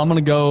NFL. I'm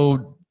going to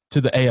go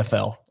to the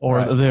AFL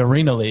or the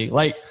Arena League.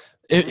 Like,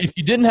 if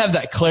you didn't have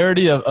that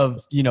clarity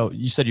of,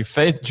 you said your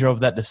faith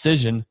drove that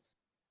decision,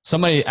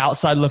 somebody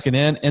outside looking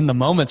in the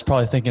moment's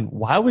probably thinking,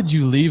 why would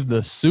you leave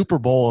the Super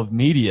Bowl of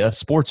media,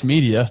 sports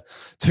media,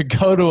 to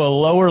go to a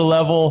lower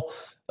level?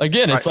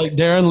 Again, it's like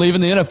Darren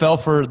leaving the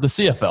NFL for the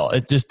CFL.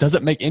 It just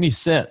doesn't make any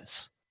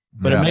sense.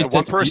 But it makes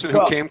one person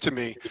who came to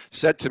me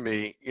said to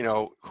me,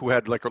 who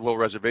had like a little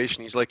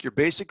reservation, he's like, you're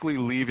basically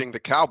leaving the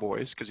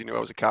Cowboys, because he knew I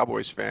was a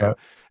Cowboys fan,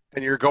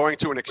 and you're going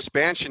to an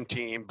expansion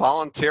team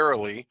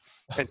voluntarily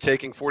and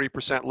taking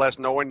 40% less,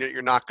 knowing that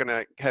you're not going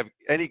to have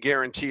any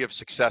guarantee of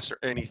success or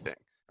anything.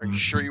 Are you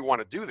sure you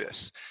want to do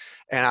this?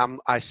 And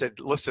I said,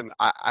 listen,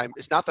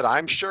 it's not that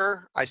I'm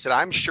sure. I said,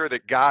 I'm sure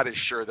that God is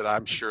sure that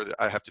I'm sure that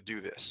I have to do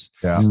this.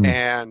 Yeah.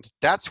 And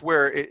that's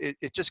where it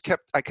just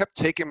I kept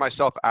taking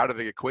myself out of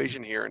the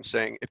equation here and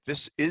saying, if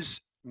this is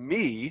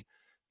me,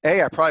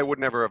 A, I probably would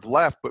never have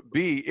left, but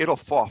B, it'll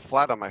fall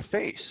flat on my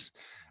face.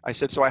 I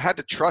said, so I had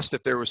to trust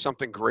that there was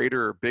something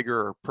greater or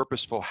bigger or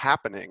purposeful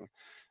happening.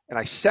 And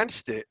I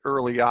sensed it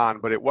early on,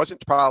 but it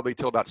wasn't probably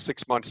till about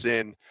 6 months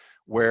in,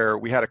 where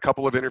we had a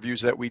couple of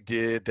interviews that we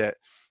did that,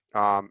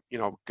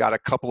 got a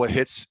couple of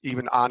hits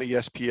even on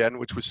ESPN,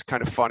 which was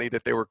kind of funny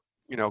that they were,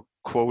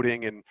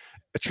 quoting and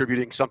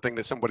attributing something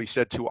that somebody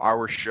said to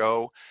our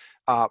show.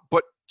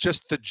 But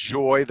just the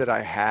joy that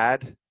I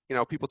had,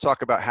 people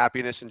talk about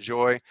happiness and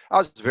joy. I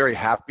was very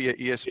happy at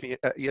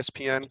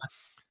ESPN,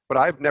 but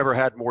I've never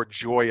had more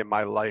joy in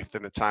my life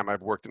than the time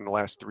I've worked in the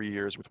last 3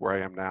 years with where I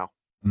am now.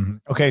 Mm-hmm.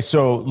 Okay,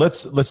 so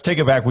let's take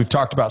it back. We've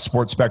talked about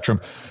Sports Spectrum.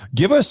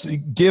 Give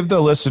the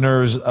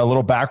listeners a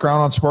little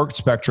background on Sports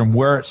Spectrum,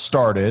 where it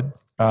started,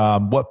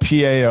 what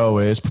PAO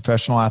is,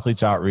 Professional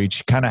Athletes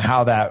Outreach, kind of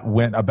how that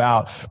went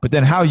about, but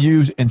then how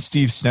you and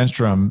Steve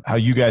Stenstrom, how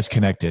you guys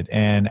connected,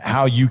 and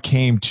how you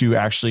came to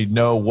actually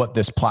know what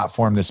this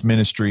platform, this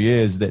ministry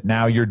is that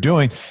now you're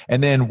doing,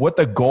 and then what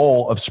the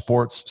goal of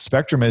Sports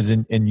Spectrum is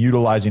in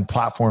utilizing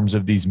platforms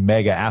of these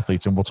mega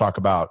athletes. And we'll talk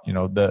about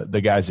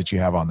the guys that you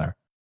have on there.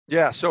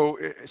 Yeah, so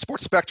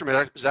Sports Spectrum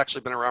has actually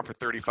been around for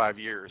 35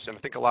 years. And I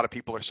think a lot of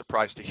people are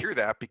surprised to hear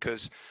that,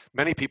 because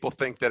many people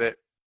think that it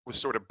was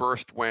sort of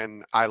birthed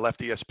when I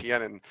left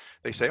ESPN, and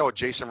they say, oh,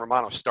 Jason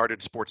Romano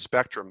started Sports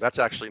Spectrum. That's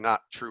actually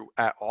not true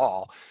at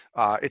all.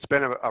 It's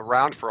been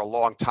around for a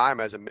long time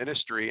as a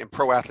ministry, and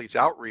Pro Athletes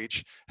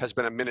Outreach has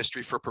been a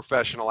ministry for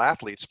professional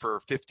athletes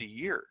for 50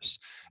 years.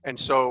 And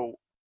so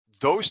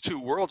those two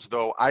worlds,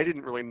 though, I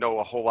didn't really know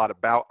a whole lot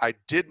about. I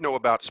did know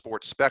about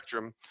Sports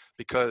Spectrum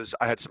because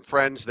I had some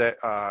friends that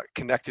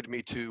connected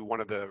me to one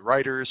of the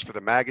writers for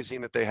the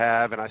magazine that they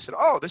have. And I said,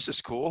 oh, this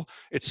is cool.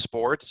 It's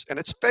sports and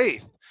it's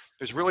faith.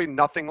 There's really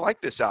nothing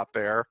like this out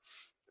there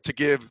to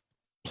give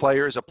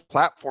players a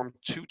platform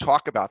to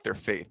talk about their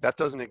faith. That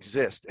doesn't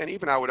exist. And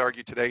even I would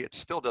argue today, it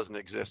still doesn't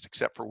exist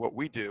except for what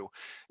we do.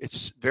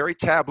 It's very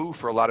taboo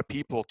for a lot of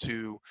people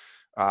to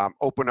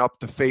open up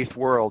the faith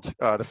world,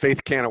 the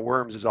faith can of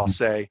worms, as I'll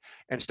say,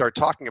 and start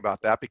talking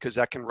about that, because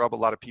that can rub a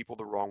lot of people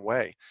the wrong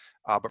way.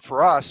 But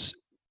for us,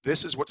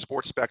 this is what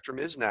Sports Spectrum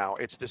is now.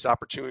 It's this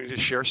opportunity to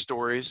share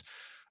stories.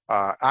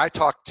 I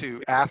talk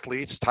to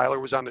athletes. Tyler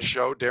was on the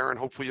show. Darren,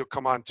 hopefully you'll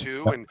come on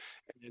too. And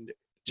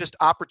just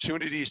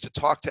opportunities to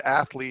talk to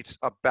athletes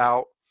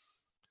about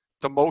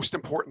the most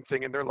important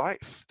thing in their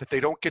life that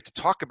they don't get to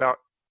talk about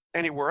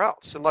anywhere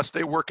else unless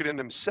they work it in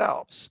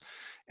themselves.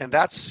 And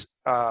that's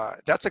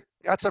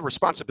a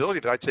responsibility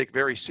that I take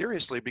very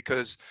seriously,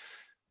 because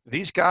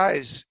these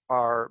guys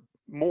are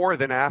more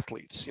than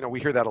athletes. We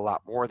hear that a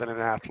lot, more than an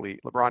athlete.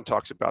 LeBron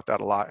talks about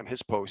that a lot in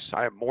his posts.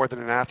 I am more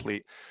than an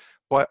athlete.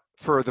 But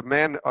for the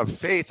men of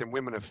faith and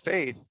women of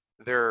faith,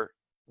 they're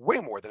way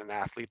more than an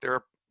athlete.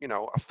 They're,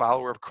 a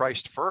follower of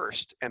Christ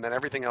first, and then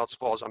everything else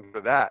falls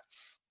under that.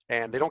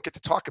 And they don't get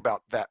to talk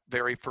about that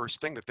very first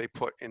thing that they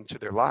put into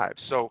their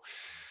lives. So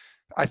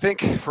I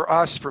think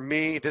for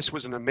me, this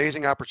was an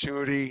amazing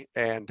opportunity,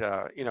 and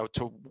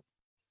to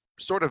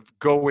sort of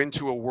go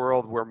into a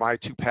world where my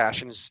two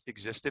passions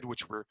existed,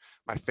 which were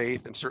my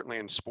faith and certainly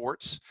in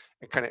sports,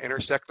 and kind of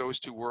intersect those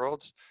two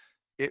worlds.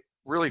 It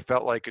really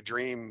felt like a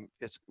dream.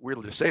 It's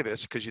weird to say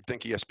this because you'd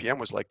think ESPN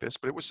was like this,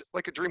 but it was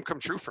like a dream come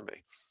true for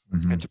me.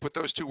 Mm-hmm. And to put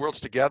those two worlds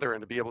together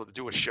and to be able to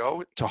do a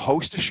show, to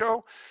host a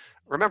show.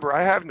 Remember,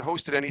 I haven't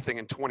hosted anything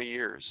in 20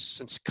 years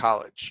since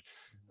college.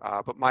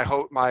 But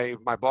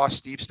my boss,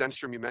 Steve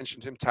Stenstrom, you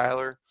mentioned him,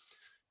 Tyler,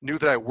 knew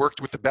that I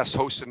worked with the best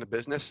hosts in the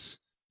business.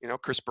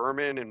 Chris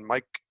Berman and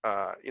Mike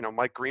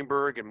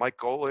Greenberg and Mike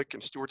Golick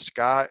and Stuart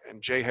Scott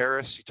and Jay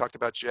Harris. He talked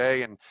about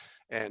Jay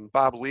and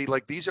Bob Lee.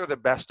 Like, these are the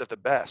best of the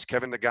best.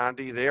 Kevin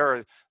Nagandi, they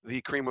are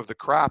the cream of the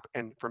crop.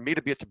 And for me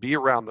to be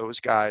around those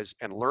guys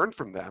and learn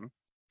from them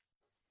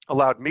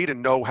allowed me to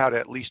know how to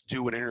at least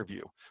do an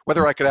interview.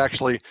 Whether I could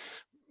actually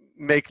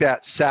make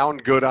that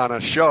sound good on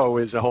a show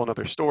is a whole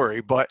nother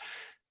story. But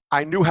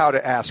I knew how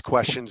to ask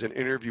questions and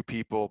interview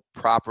people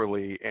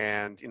properly.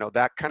 And,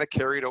 that kind of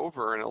carried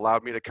over and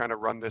allowed me to kind of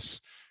run this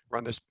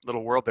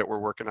little world that we're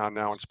working on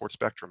now in Sports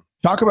Spectrum.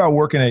 Talk about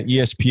working at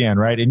ESPN,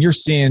 right? And you're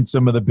seeing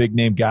some of the big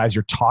name guys.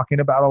 You're talking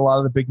about a lot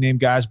of the big name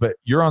guys, but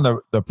you're on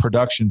the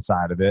production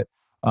side of it.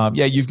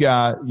 You've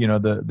got,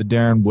 the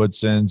Darren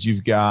Woodsons,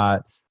 you've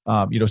got,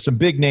 some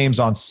big names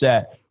on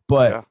set,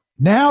 but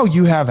now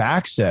you have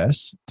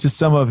access to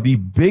some of the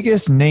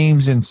biggest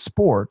names in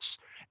sports,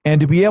 and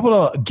to be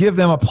able to give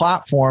them a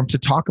platform to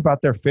talk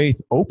about their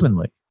faith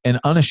openly and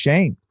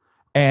unashamed.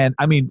 And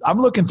I mean, I'm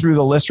looking through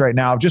the list right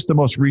now of just the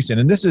most recent,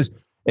 and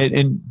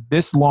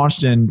this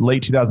launched in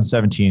late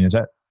 2017.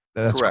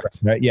 That's correct,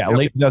 right? Yeah, yep.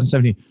 Late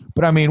 2017.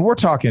 But I mean, we're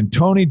talking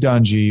Tony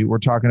Dungy, we're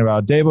talking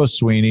about Davo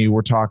Sweeney,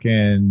 we're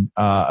talking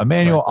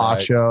Emmanuel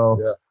Acho.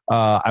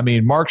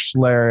 Yeah. Mark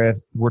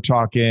Schlereth, we're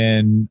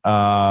talking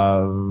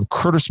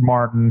Curtis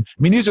Martin.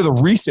 I mean, these are the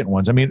recent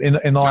ones. I mean,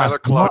 in the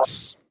last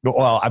Klutz.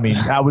 Well, I mean,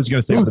 I was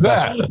going to say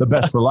the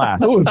best for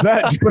last. Who was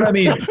that? But I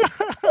mean,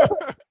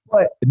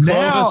 but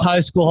now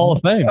High School Hall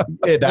of Fame.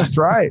 Yeah, that's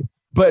right.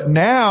 But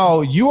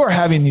now you are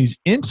having these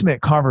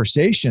intimate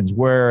conversations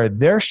where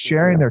they're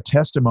sharing their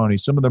testimony,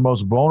 some of their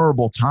most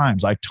vulnerable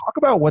times. Like, talk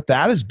about what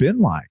that has been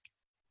like.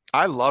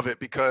 I love it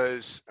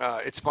because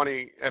it's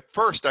funny. At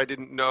first, I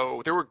didn't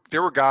know there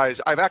were guys.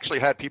 I've actually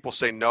had people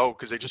say no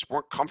because they just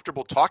weren't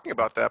comfortable talking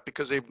about that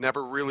because they've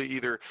never really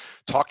either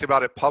talked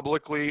about it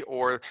publicly,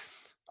 or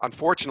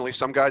unfortunately,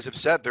 some guys have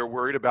said they're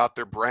worried about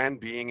their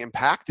brand being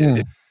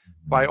impacted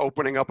by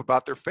opening up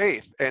about their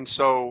faith. And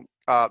so,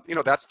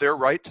 that's their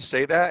right to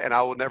say that, and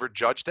I will never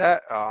judge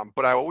that.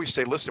 But I always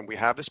say, listen, we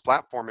have this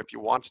platform if you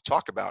want to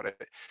talk about it.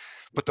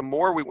 But the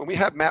more when we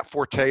had Matt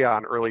Forte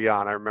on early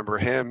on, I remember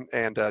him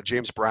and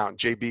James Brown,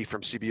 JB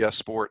from CBS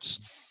Sports.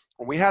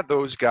 When we had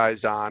those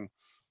guys on,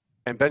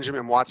 and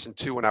Benjamin Watson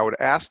too, and I would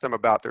ask them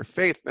about their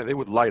faith, and they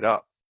would light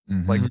up.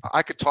 Mm-hmm. Like,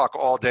 I could talk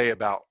all day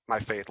about my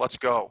faith. Let's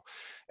go.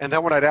 And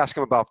then when I'd ask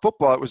them about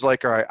football, it was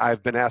like, all right,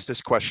 I've been asked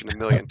this question a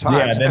million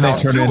times. Yeah, then they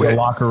turn it into a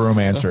locker room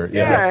answer.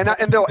 Yeah,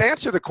 and they'll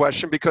answer the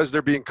question because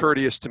they're being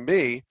courteous to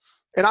me.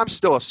 And I'm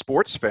still a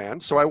sports fan,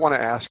 so I want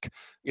to ask,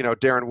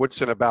 Darren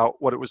Woodson about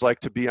what it was like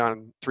to be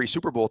on 3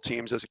 Super Bowl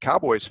teams as a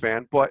Cowboys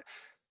fan. But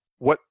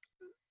what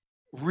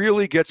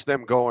really gets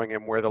them going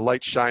and where the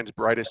light shines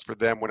brightest for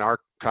them when our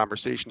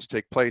conversations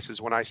take place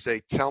is when I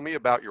say, tell me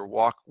about your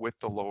walk with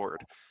the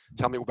Lord.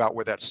 Tell me about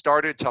where that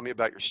started. Tell me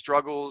about your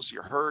struggles,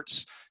 your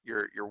hurts,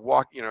 your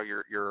walk,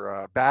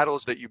 your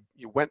battles that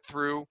you went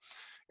through.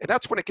 And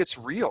that's when it gets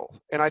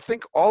real. And I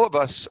think all of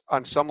us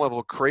on some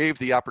level crave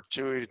the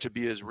opportunity to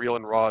be as real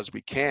and raw as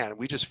we can.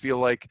 We just feel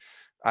like,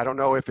 I don't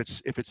know if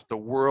it's the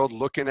world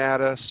looking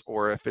at us,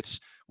 or if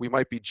we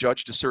might be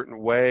judged a certain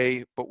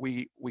way, but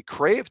we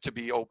crave to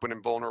be open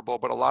and vulnerable,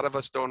 but a lot of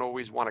us don't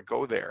always want to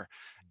go there.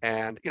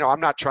 And, I'm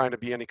not trying to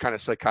be any kind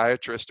of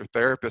psychiatrist or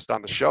therapist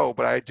on the show,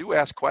 but I do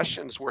ask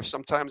questions where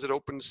sometimes it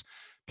opens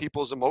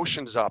people's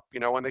emotions up,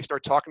 and they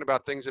start talking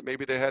about things that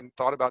maybe they hadn't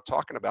thought about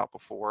talking about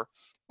before.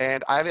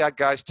 And I've had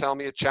guys tell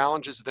me it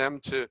challenges them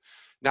to,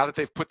 now that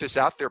they've put this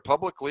out there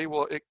publicly,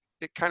 well, it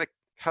kind of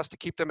has to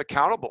keep them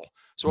accountable.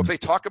 So if they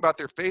talk about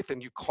their faith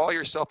and you call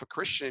yourself a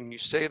Christian and you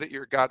say that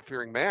you're a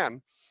God-fearing man,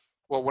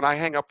 well, when I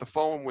hang up the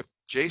phone with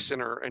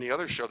Jason or any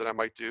other show that I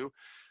might do,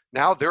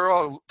 now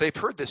they've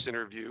heard this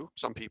interview,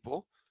 some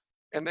people,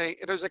 and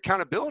there's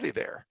accountability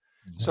there.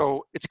 Mm-hmm.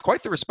 So it's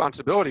quite the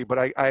responsibility, but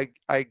I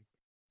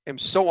am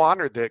so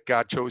honored that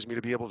God chose me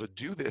to be able to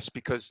do this,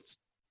 because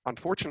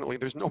unfortunately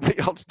there's nobody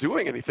else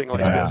doing anything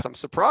like this. I'm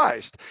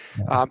surprised.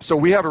 So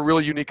we have a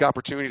really unique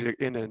opportunity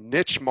in a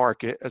niche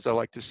market, as I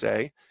like to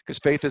say, because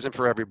faith isn't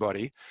for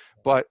everybody,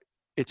 but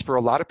it's for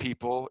a lot of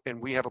people,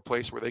 and we have a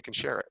place where they can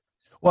share it.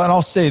 Well, and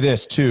I'll say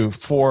this too,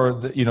 for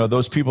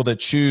those people that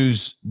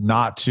choose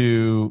not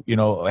to,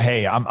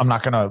 hey, I'm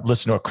not going to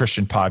listen to a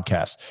Christian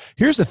podcast.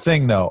 Here's the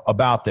thing though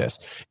about this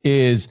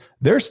is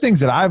there's things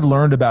that I've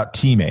learned about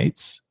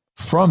teammates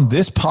from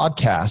this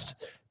podcast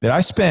that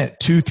I spent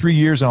 2-3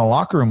 years in a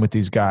locker room with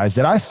these guys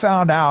that I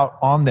found out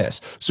on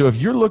this. So if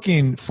you're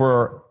looking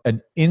for an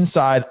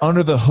inside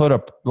under the hood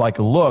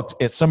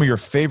look at some of your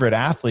favorite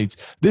athletes,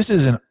 this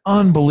is an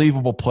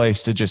unbelievable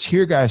place to just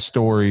hear guys'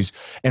 stories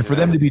and for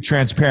them to be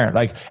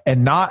transparent,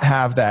 and not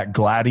have that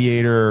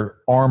gladiator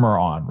armor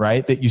on,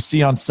 right? That you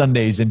see on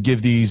Sundays and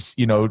give these,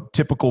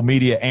 typical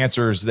media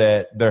answers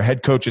that their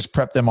head coaches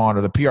prep them on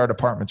or the PR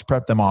departments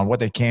prep them on, what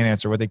they can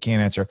answer, what they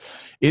can't answer.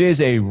 It is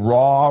a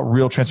raw,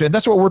 real transparent.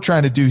 That's what we're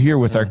trying to do here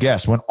with our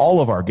guests, when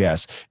all of our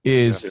guests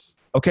is,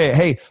 okay,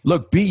 hey,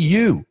 look, be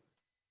you.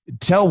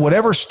 Tell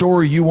whatever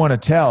story you want to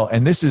tell.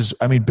 And this is,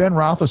 Ben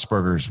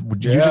Roethlisberger's,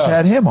 you just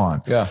had him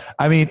on. Yeah.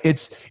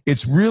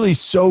 It's really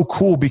so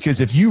cool because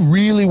if you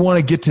really want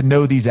to get to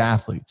know these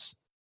athletes,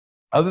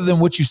 other than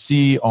what you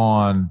see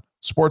on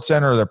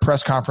SportsCenter or their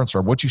press conference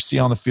or what you see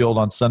on the field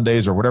on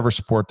Sundays or whatever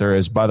sport there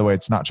is, by the way,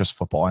 it's not just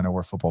football. I know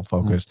we're football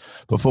focused,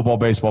 but football,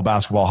 baseball,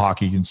 basketball,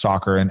 hockey, and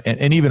soccer,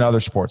 and even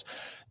other sports.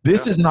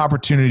 This is an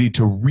opportunity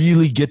to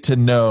really get to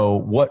know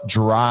what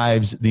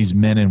drives these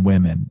men and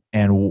women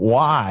and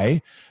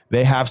why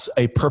they have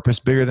a purpose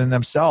bigger than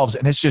themselves.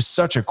 And it's just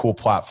such a cool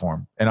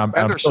platform. And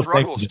their so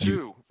struggles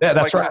too. Yeah,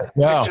 that's right.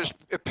 Yeah.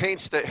 It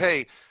paints that,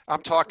 hey,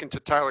 I'm talking to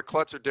Tyler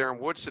Klutz or Darren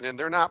Woodson, and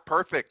they're not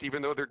perfect,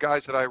 even though they're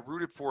guys that I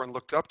rooted for and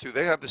looked up to.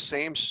 They have the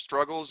same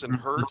struggles and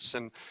hurts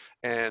and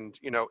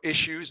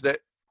issues that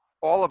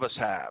all of us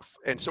have.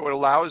 And so it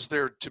allows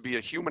there to be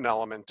a human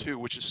element too,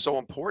 which is so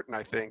important,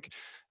 I think.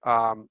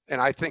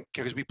 And I think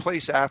because we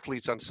place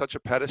athletes on such a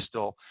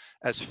pedestal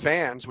as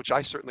fans, which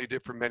I certainly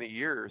did for many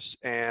years,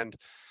 and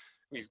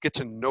you get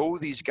to know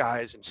these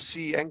guys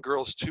and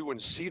girls too, and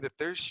see that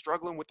they're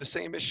struggling with the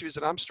same issues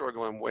that I'm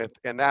struggling with.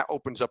 And that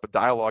opens up a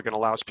dialogue and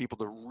allows people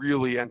to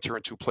really enter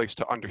into a place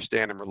to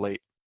understand and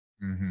relate.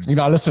 Mm-hmm.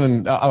 I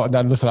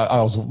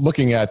was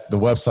looking at the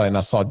website and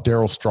I saw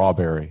Darryl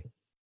Strawberry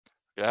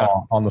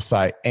on the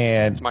site,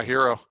 and it's my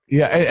hero.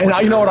 Yeah. And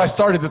you know what? I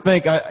started to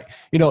think,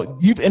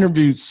 you've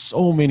interviewed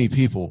so many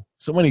people,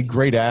 so many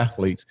great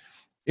athletes.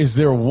 Is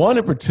there one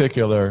in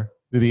particular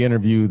to the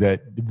interview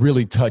that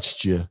really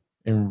touched you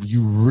and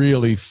you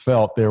really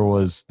felt there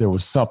was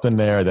something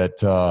there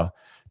that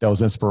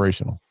was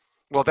inspirational?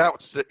 Well,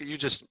 you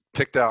just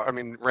picked out,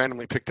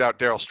 randomly picked out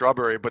Darryl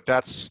Strawberry, but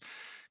that's,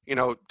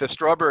 the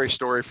Strawberry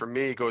story for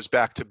me goes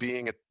back to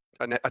being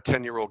a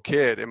 10-year-old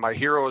kid. And my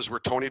heroes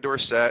were Tony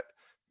Dorsett,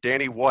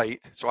 Danny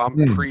White. So I'm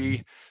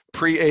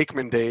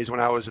pre-Aikman days when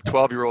I was a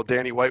 12-year-old.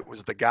 Danny White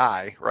was the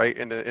guy, right,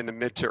 in the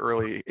mid to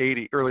early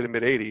to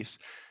mid 80s.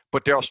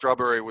 But Darryl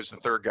Strawberry was the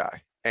third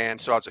guy.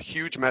 And so I was a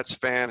huge Mets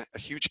fan, a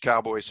huge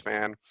Cowboys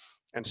fan.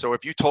 And so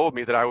if you told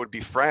me that I would be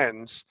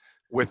friends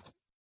with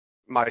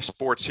my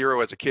sports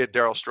hero as a kid,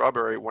 Darryl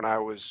Strawberry, when I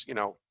was,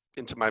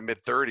 into my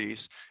mid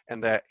 30s,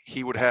 and that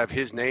he would have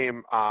his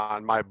name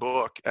on my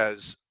book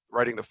as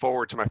writing the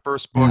foreword to my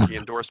first book, he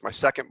endorsed my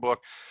second book.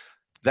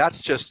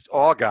 That's just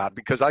all God,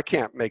 because I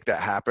can't make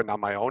that happen on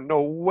my own.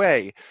 No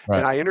way. Right.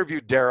 And I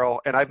interviewed Darryl,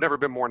 and I've never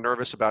been more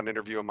nervous about an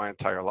interview in my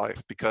entire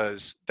life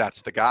because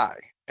that's the guy.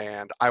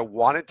 And I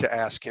wanted to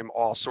ask him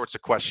all sorts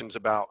of questions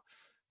about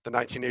the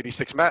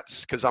 1986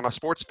 Mets because I'm a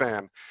sports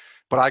fan.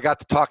 But I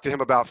got to talk to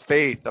him about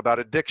faith, about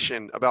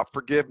addiction, about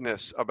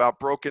forgiveness, about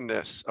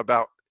brokenness,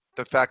 about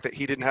the fact that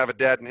he didn't have a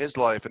dad in his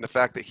life, and the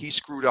fact that he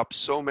screwed up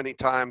so many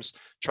times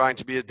trying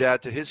to be a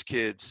dad to his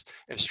kids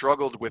and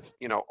struggled with,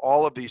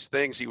 all of these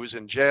things. He was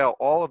in jail,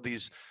 all of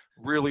these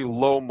really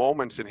low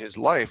moments in his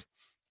life,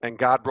 and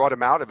God brought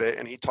him out of it.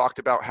 And he talked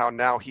about how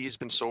now he's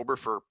been sober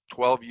for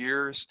 12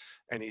 years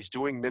and he's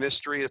doing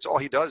ministry. That's all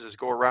he does is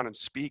go around and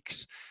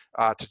speaks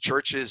to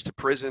churches, to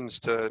prisons,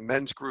 to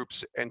men's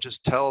groups, and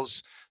just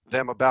tells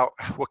them about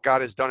what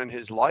God has done in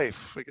his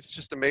life. Like, it's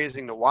just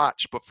amazing to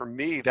watch. But for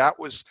me, that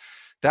was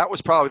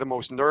probably the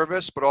most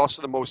nervous, but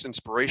also the most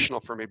inspirational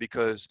for me,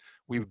 because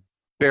we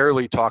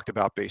barely talked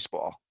about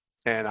baseball.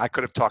 And I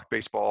could have talked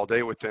baseball all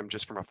day with him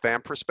just from a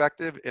fan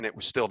perspective, and it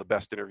was still the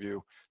best interview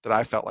that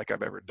I felt like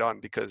I've ever done,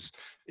 because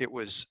it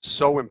was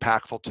so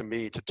impactful to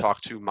me to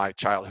talk to my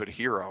childhood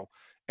hero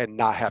and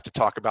not have to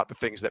talk about the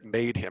things that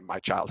made him my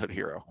childhood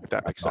hero, if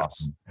that makes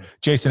sense.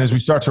 Jason, as we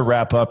start to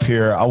wrap up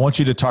here, I want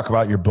you to talk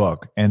about your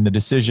book and the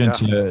decision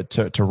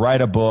to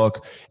write a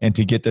book and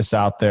to get this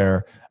out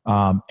there.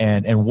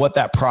 And what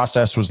that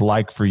process was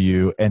like for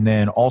you. And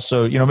then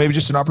also, maybe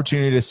just an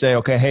opportunity to say,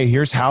 okay, hey,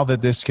 here's how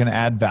that this can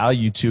add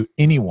value to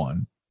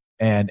anyone.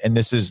 And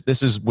this was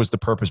the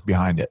purpose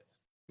behind it.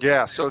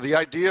 Yeah. So the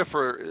idea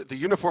for the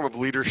uniform of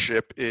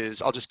leadership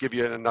is, I'll just give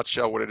you in a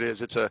nutshell what it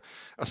is. It's a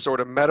sort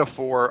of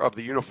metaphor of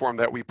the uniform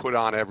that we put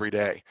on every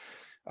day.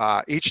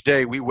 Each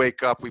day we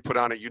wake up, we put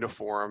on a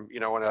uniform,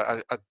 and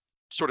a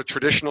sort of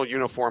traditional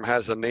uniform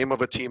has a name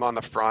of a team on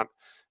the front,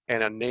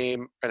 and a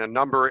name and a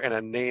number and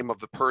a name of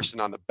the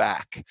person on the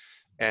back.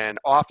 And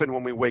often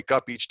when we wake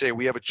up each day,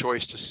 we have a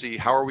choice to see,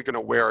 how are we going to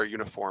wear our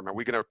uniform? Are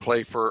we going to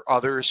play for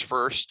others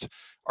first,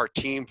 our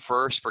team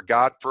first, for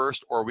God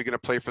first, or are we going to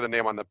play for the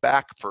name on the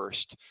back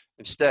first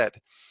instead?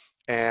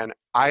 And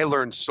I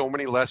learned so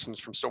many lessons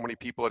from so many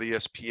people at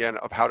ESPN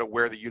of how to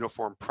wear the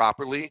uniform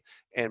properly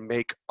and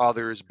make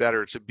others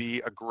better, to be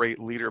a great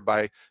leader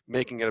by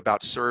making it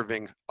about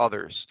serving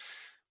others.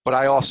 But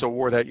I also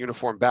wore that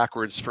uniform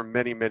backwards for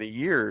many, many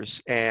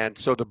years. And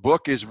so the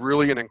book is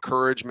really an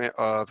encouragement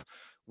of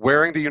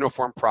wearing the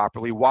uniform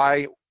properly,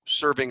 why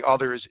serving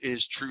others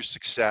is true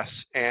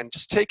success, and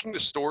just taking the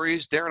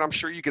stories. Darren, I'm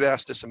sure you get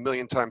asked this a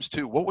million times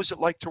too. What was it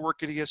like to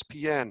work at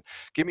ESPN?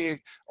 Give me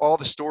all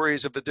the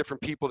stories of the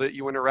different people that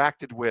you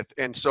interacted with.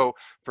 And so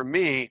for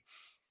me,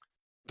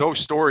 those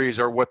stories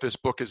are what this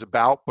book is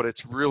about, but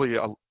it's really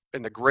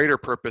in the greater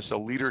purpose, a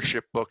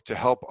leadership book to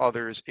help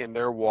others in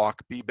their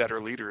walk be better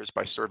leaders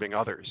by serving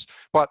others.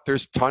 But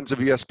there's tons of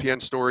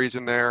ESPN stories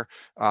in there.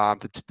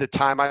 The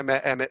time I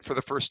met Emmett for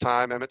the first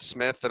time, Emmett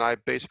Smith, and I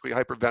basically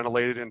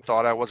hyperventilated and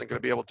thought I wasn't going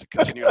to be able to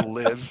continue to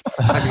live.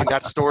 I mean,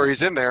 that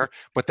story's in there,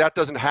 but that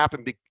doesn't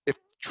happen if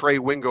Trey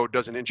Wingo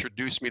doesn't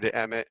introduce me to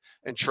Emmett,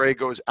 and Trey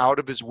goes out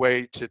of his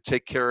way to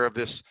take care of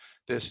this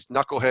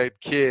knucklehead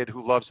kid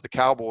who loves the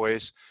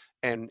Cowboys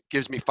and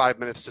gives me 5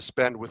 minutes to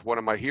spend with one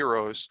of my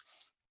heroes.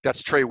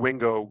 That's Trey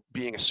Wingo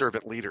being a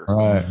servant leader.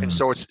 Right. And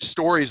so it's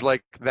stories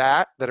like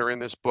that are in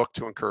this book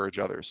to encourage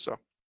others. So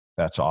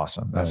that's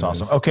awesome. That's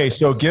awesome. Okay.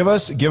 So give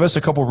us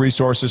a couple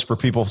resources for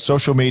people: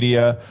 social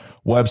media,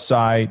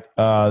 website,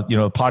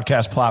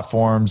 podcast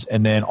platforms,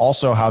 and then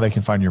also how they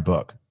can find your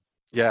book.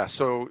 Yeah,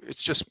 so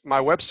it's just, my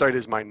website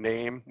is my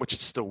name, which is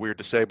still weird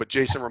to say, but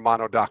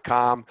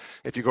jasonromano.com.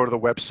 If you go to the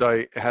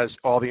website, it has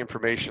all the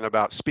information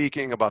about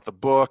speaking, about the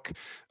book,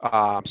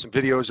 some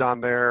videos on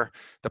there.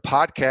 The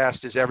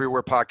podcast is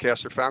everywhere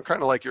podcasts are found,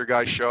 kind of like your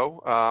guys' show,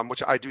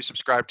 which I do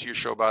subscribe to your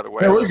show, by the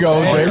way. There we go,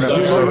 Jason.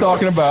 That's what we're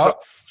talking about.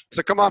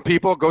 So come on,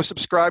 people, go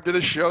subscribe to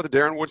this show, the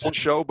Darren Woodson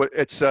Show. But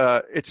it's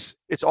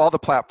all the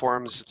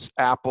platforms. It's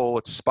Apple,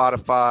 it's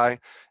Spotify,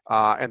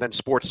 and then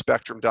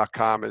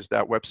sportspectrum.com is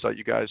that website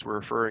you guys were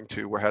referring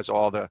to, where it has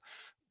all the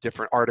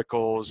different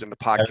articles, and the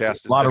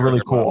podcast. A lot of really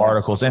cool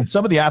articles, and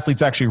some of the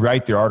athletes actually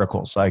write their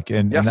articles.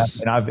 And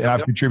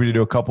I've contributed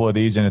to a couple of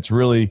these, and it's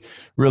really,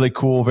 really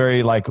cool.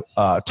 Very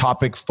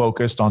topic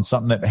focused on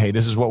something that, hey,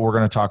 this is what we're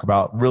going to talk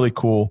about. Really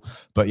cool.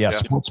 But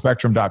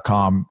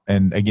sportspectrum.com,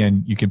 and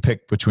again, you can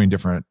pick between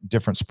different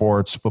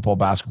sports: football,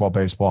 basketball,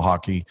 baseball,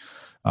 hockey,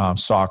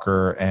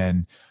 soccer,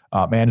 and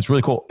man, it's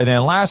really cool. And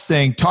then last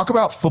thing, talk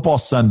about Football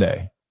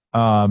Sunday.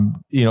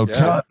 And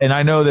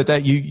I know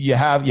that you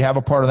have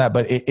a part of that,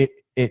 but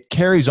it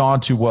carries on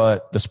to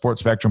what the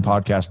Sports Spectrum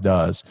podcast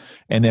does,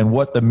 and then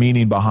what the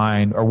meaning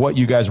behind, or what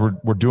you guys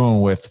were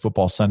doing with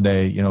Football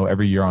Sunday,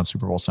 every year on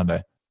Super Bowl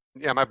Sunday.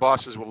 Yeah, my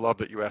bosses will love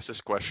that you asked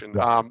this question.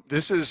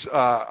 This is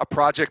a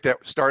project that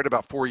started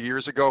about 4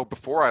 years ago,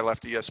 before I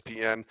left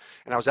ESPN,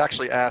 and I was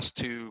actually asked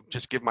to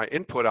just give my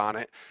input on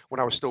it when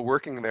I was still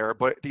working there.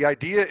 But the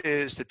idea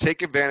is to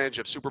take advantage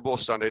of Super Bowl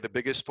Sunday, the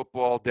biggest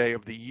football day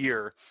of the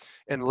year,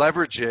 and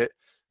leverage it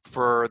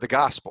for the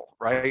gospel,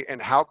 right?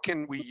 And how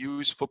can we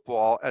use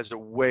football as a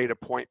way to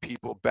point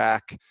people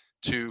back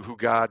to who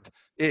God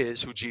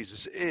is, who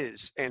Jesus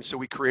is? And so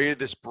we created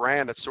this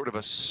brand that's sort of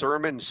a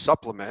sermon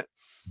supplement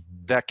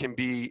that can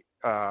be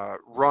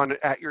run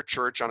at your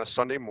church on a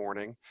Sunday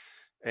morning.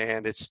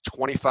 And it's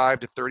 25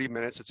 to 30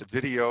 minutes. It's a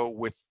video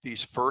with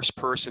these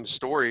first-person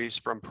stories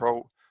from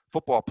pro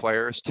football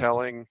players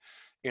telling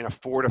in a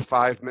 4 to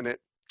 5 minute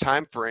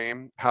time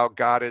frame how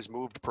God has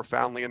moved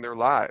profoundly in their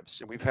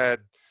lives. And we've had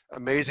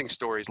amazing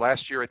stories.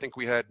 Last year, I think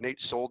we had Nate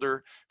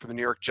Solder from the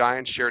New York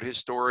Giants shared his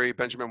story.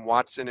 Benjamin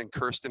Watson and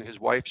Kirsten, his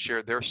wife,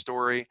 shared their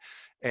story.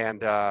 And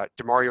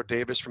Demario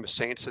Davis from the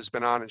Saints has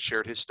been on and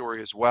shared his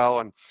story as well.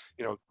 And,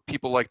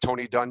 people like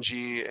Tony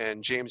Dungy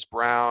and James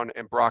Brown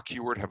and Brock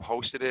Heward have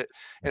hosted it.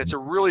 And it's a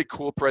really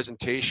cool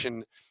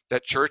presentation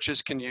that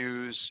churches can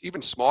use,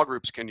 even small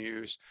groups can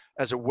use,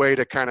 as a way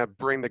to kind of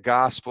bring the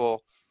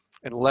gospel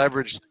and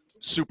leverage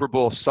Super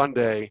Bowl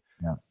Sunday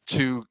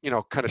to,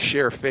 kind of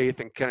share faith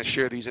and kind of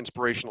share these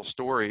inspirational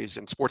stories.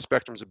 And Sports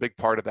Spectrum is a big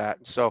part of that.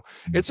 And so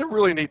it's a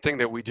really neat thing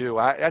that we do.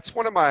 That's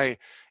one of my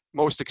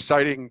most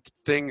exciting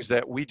things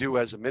that we do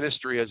as a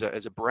ministry, as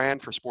a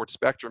brand for Sports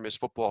Spectrum, is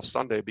Football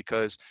Sunday,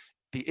 because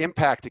the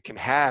impact it can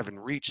have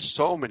and reach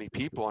so many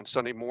people on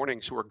Sunday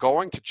mornings who are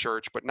going to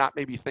church but not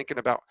maybe thinking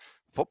about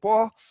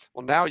football.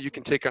 Well, now you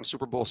can take on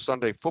Super Bowl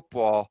Sunday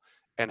football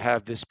and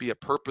have this be a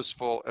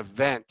purposeful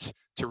event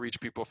to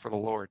reach people for the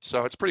Lord.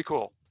 So it's pretty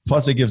cool.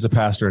 Plus, it gives the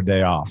pastor a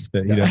day off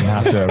that he doesn't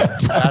have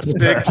to. That's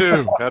big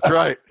too. That's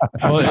right.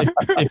 Well,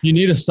 if you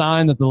need a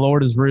sign that the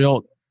Lord is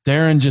real,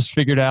 Darren just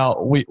figured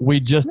out we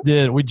just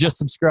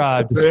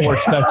subscribed to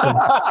Sports Spectrum,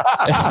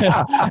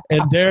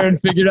 and Darren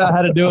figured out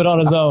how to do it on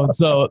his own.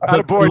 So,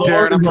 boy,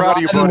 Darren, I'm proud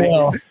of you, buddy.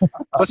 Well.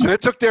 Listen,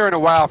 it took Darren a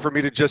while for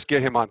me to just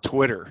get him on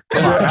Twitter.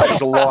 Come on, that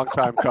was a long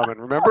time coming.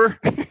 Remember?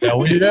 Yeah,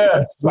 we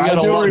got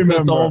to walk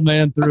this old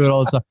man through it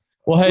all the time.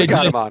 Well, hey, we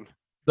got him on.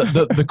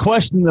 The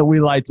question that we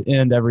like to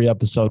end every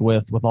episode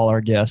with all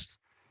our guests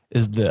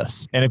is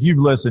this. And if you've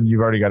listened,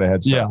 you've already got a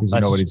head start because you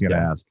know what he's going to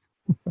ask.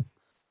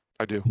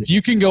 I do. If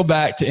you can go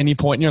back to any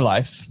point in your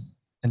life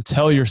and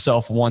tell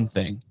yourself one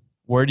thing,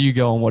 where do you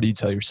go and what do you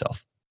tell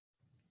yourself?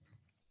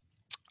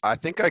 I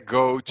think I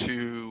go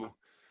to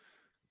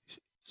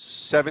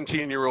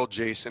 17-year-old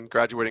Jason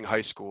graduating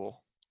high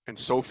school and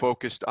so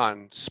focused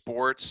on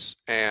sports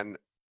and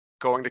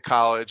going to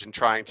college and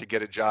trying to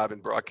get a job in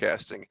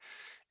broadcasting.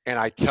 And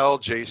I tell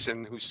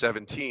Jason, who's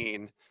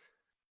 17,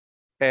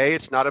 A,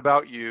 it's not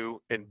about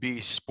you, and B,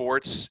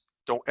 sports,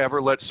 don't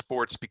ever let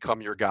sports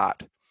become your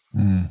God.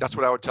 That's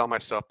what I would tell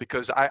myself,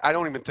 because I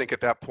don't even think at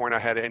that point I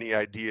had any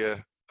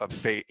idea of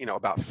faith,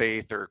 about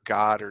faith or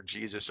God or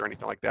Jesus or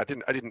anything like that.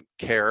 I didn't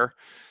care.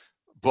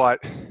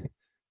 But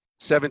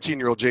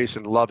 17-year-old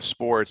Jason loved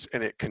sports,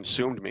 and it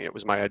consumed me. It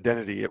was my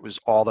identity. It was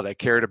all that I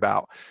cared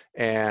about,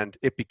 and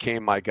it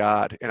became my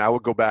God. And I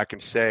would go back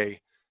and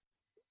say,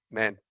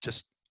 man,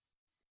 just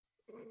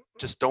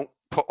don't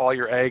put all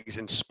your eggs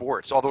in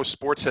sports. Although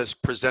sports has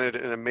presented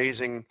an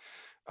amazing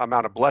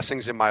amount of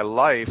blessings in my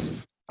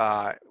life,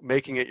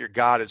 making it your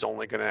God is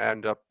only going to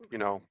end up,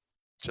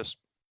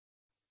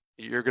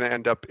 you're going to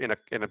end up in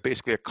a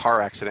basically a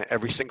car accident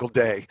every single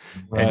day,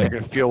 and you're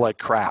going to feel like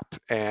crap.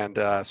 And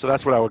so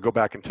that's what I would go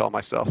back and tell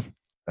myself.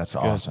 That's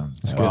awesome.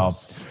 Well,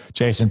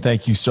 Jason,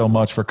 thank you so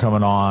much for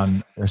coming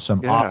on. There's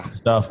some awesome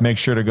stuff. Make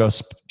sure to go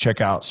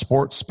check out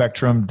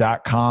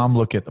sportspectrum.com.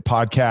 Look at the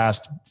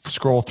podcast,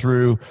 scroll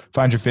through,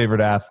 find your favorite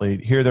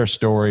athlete, hear their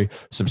story,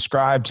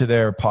 subscribe to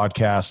their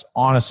podcast.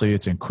 Honestly,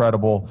 it's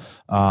incredible.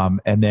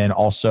 And then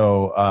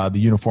also the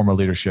Uniform of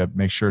Leadership.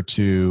 Make sure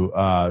to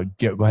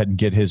go ahead and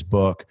get his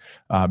book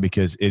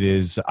because it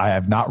is, I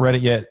have not read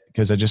it yet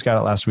because I just got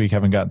it last week.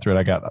 Haven't gotten through it.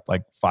 I got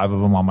like 5 of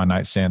them on my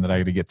nightstand that I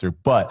got to get through.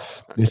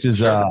 But this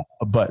is,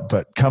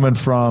 but coming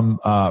from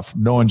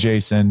knowing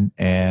Jason,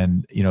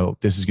 and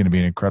this is going to be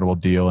an incredible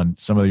deal. And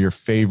some of your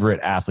favorite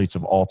athletes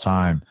of all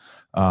time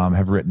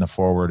have written the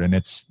forward, and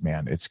it's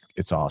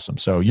awesome.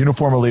 So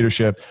Uniform of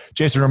Leadership.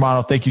 Jason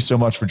Romano, thank you so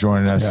much for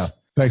joining us. Yeah.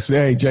 Thanks.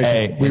 Hey,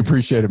 Jason, we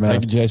appreciate it, man.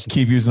 Thank you, Jason.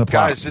 Keep using the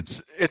platform.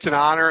 Guys, it's an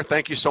honor.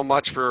 Thank you so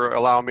much for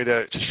allowing me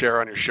to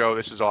share on your show.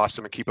 This is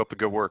awesome, and keep up the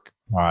good work.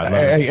 All right.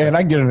 Hey, and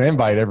I can get an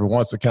invite every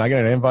once. So can I get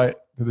an invite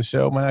to the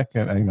show, man?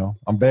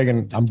 I'm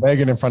begging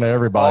in front of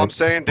everybody. All I'm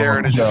saying,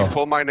 Darren, is if you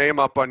pull my name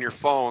up on your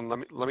phone,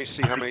 let me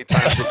see how many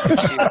times you've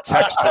seen a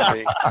text from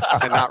me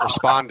and not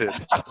responded.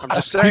 I'm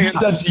just saying.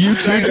 That's you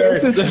too,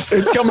 Jason.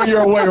 It's coming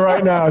your way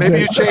right now.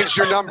 Maybe Jason. you changed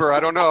your number. I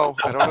don't know.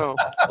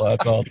 Well,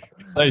 that's all.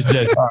 Thanks,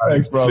 Jason.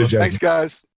 Thanks, brother. Thanks, guys.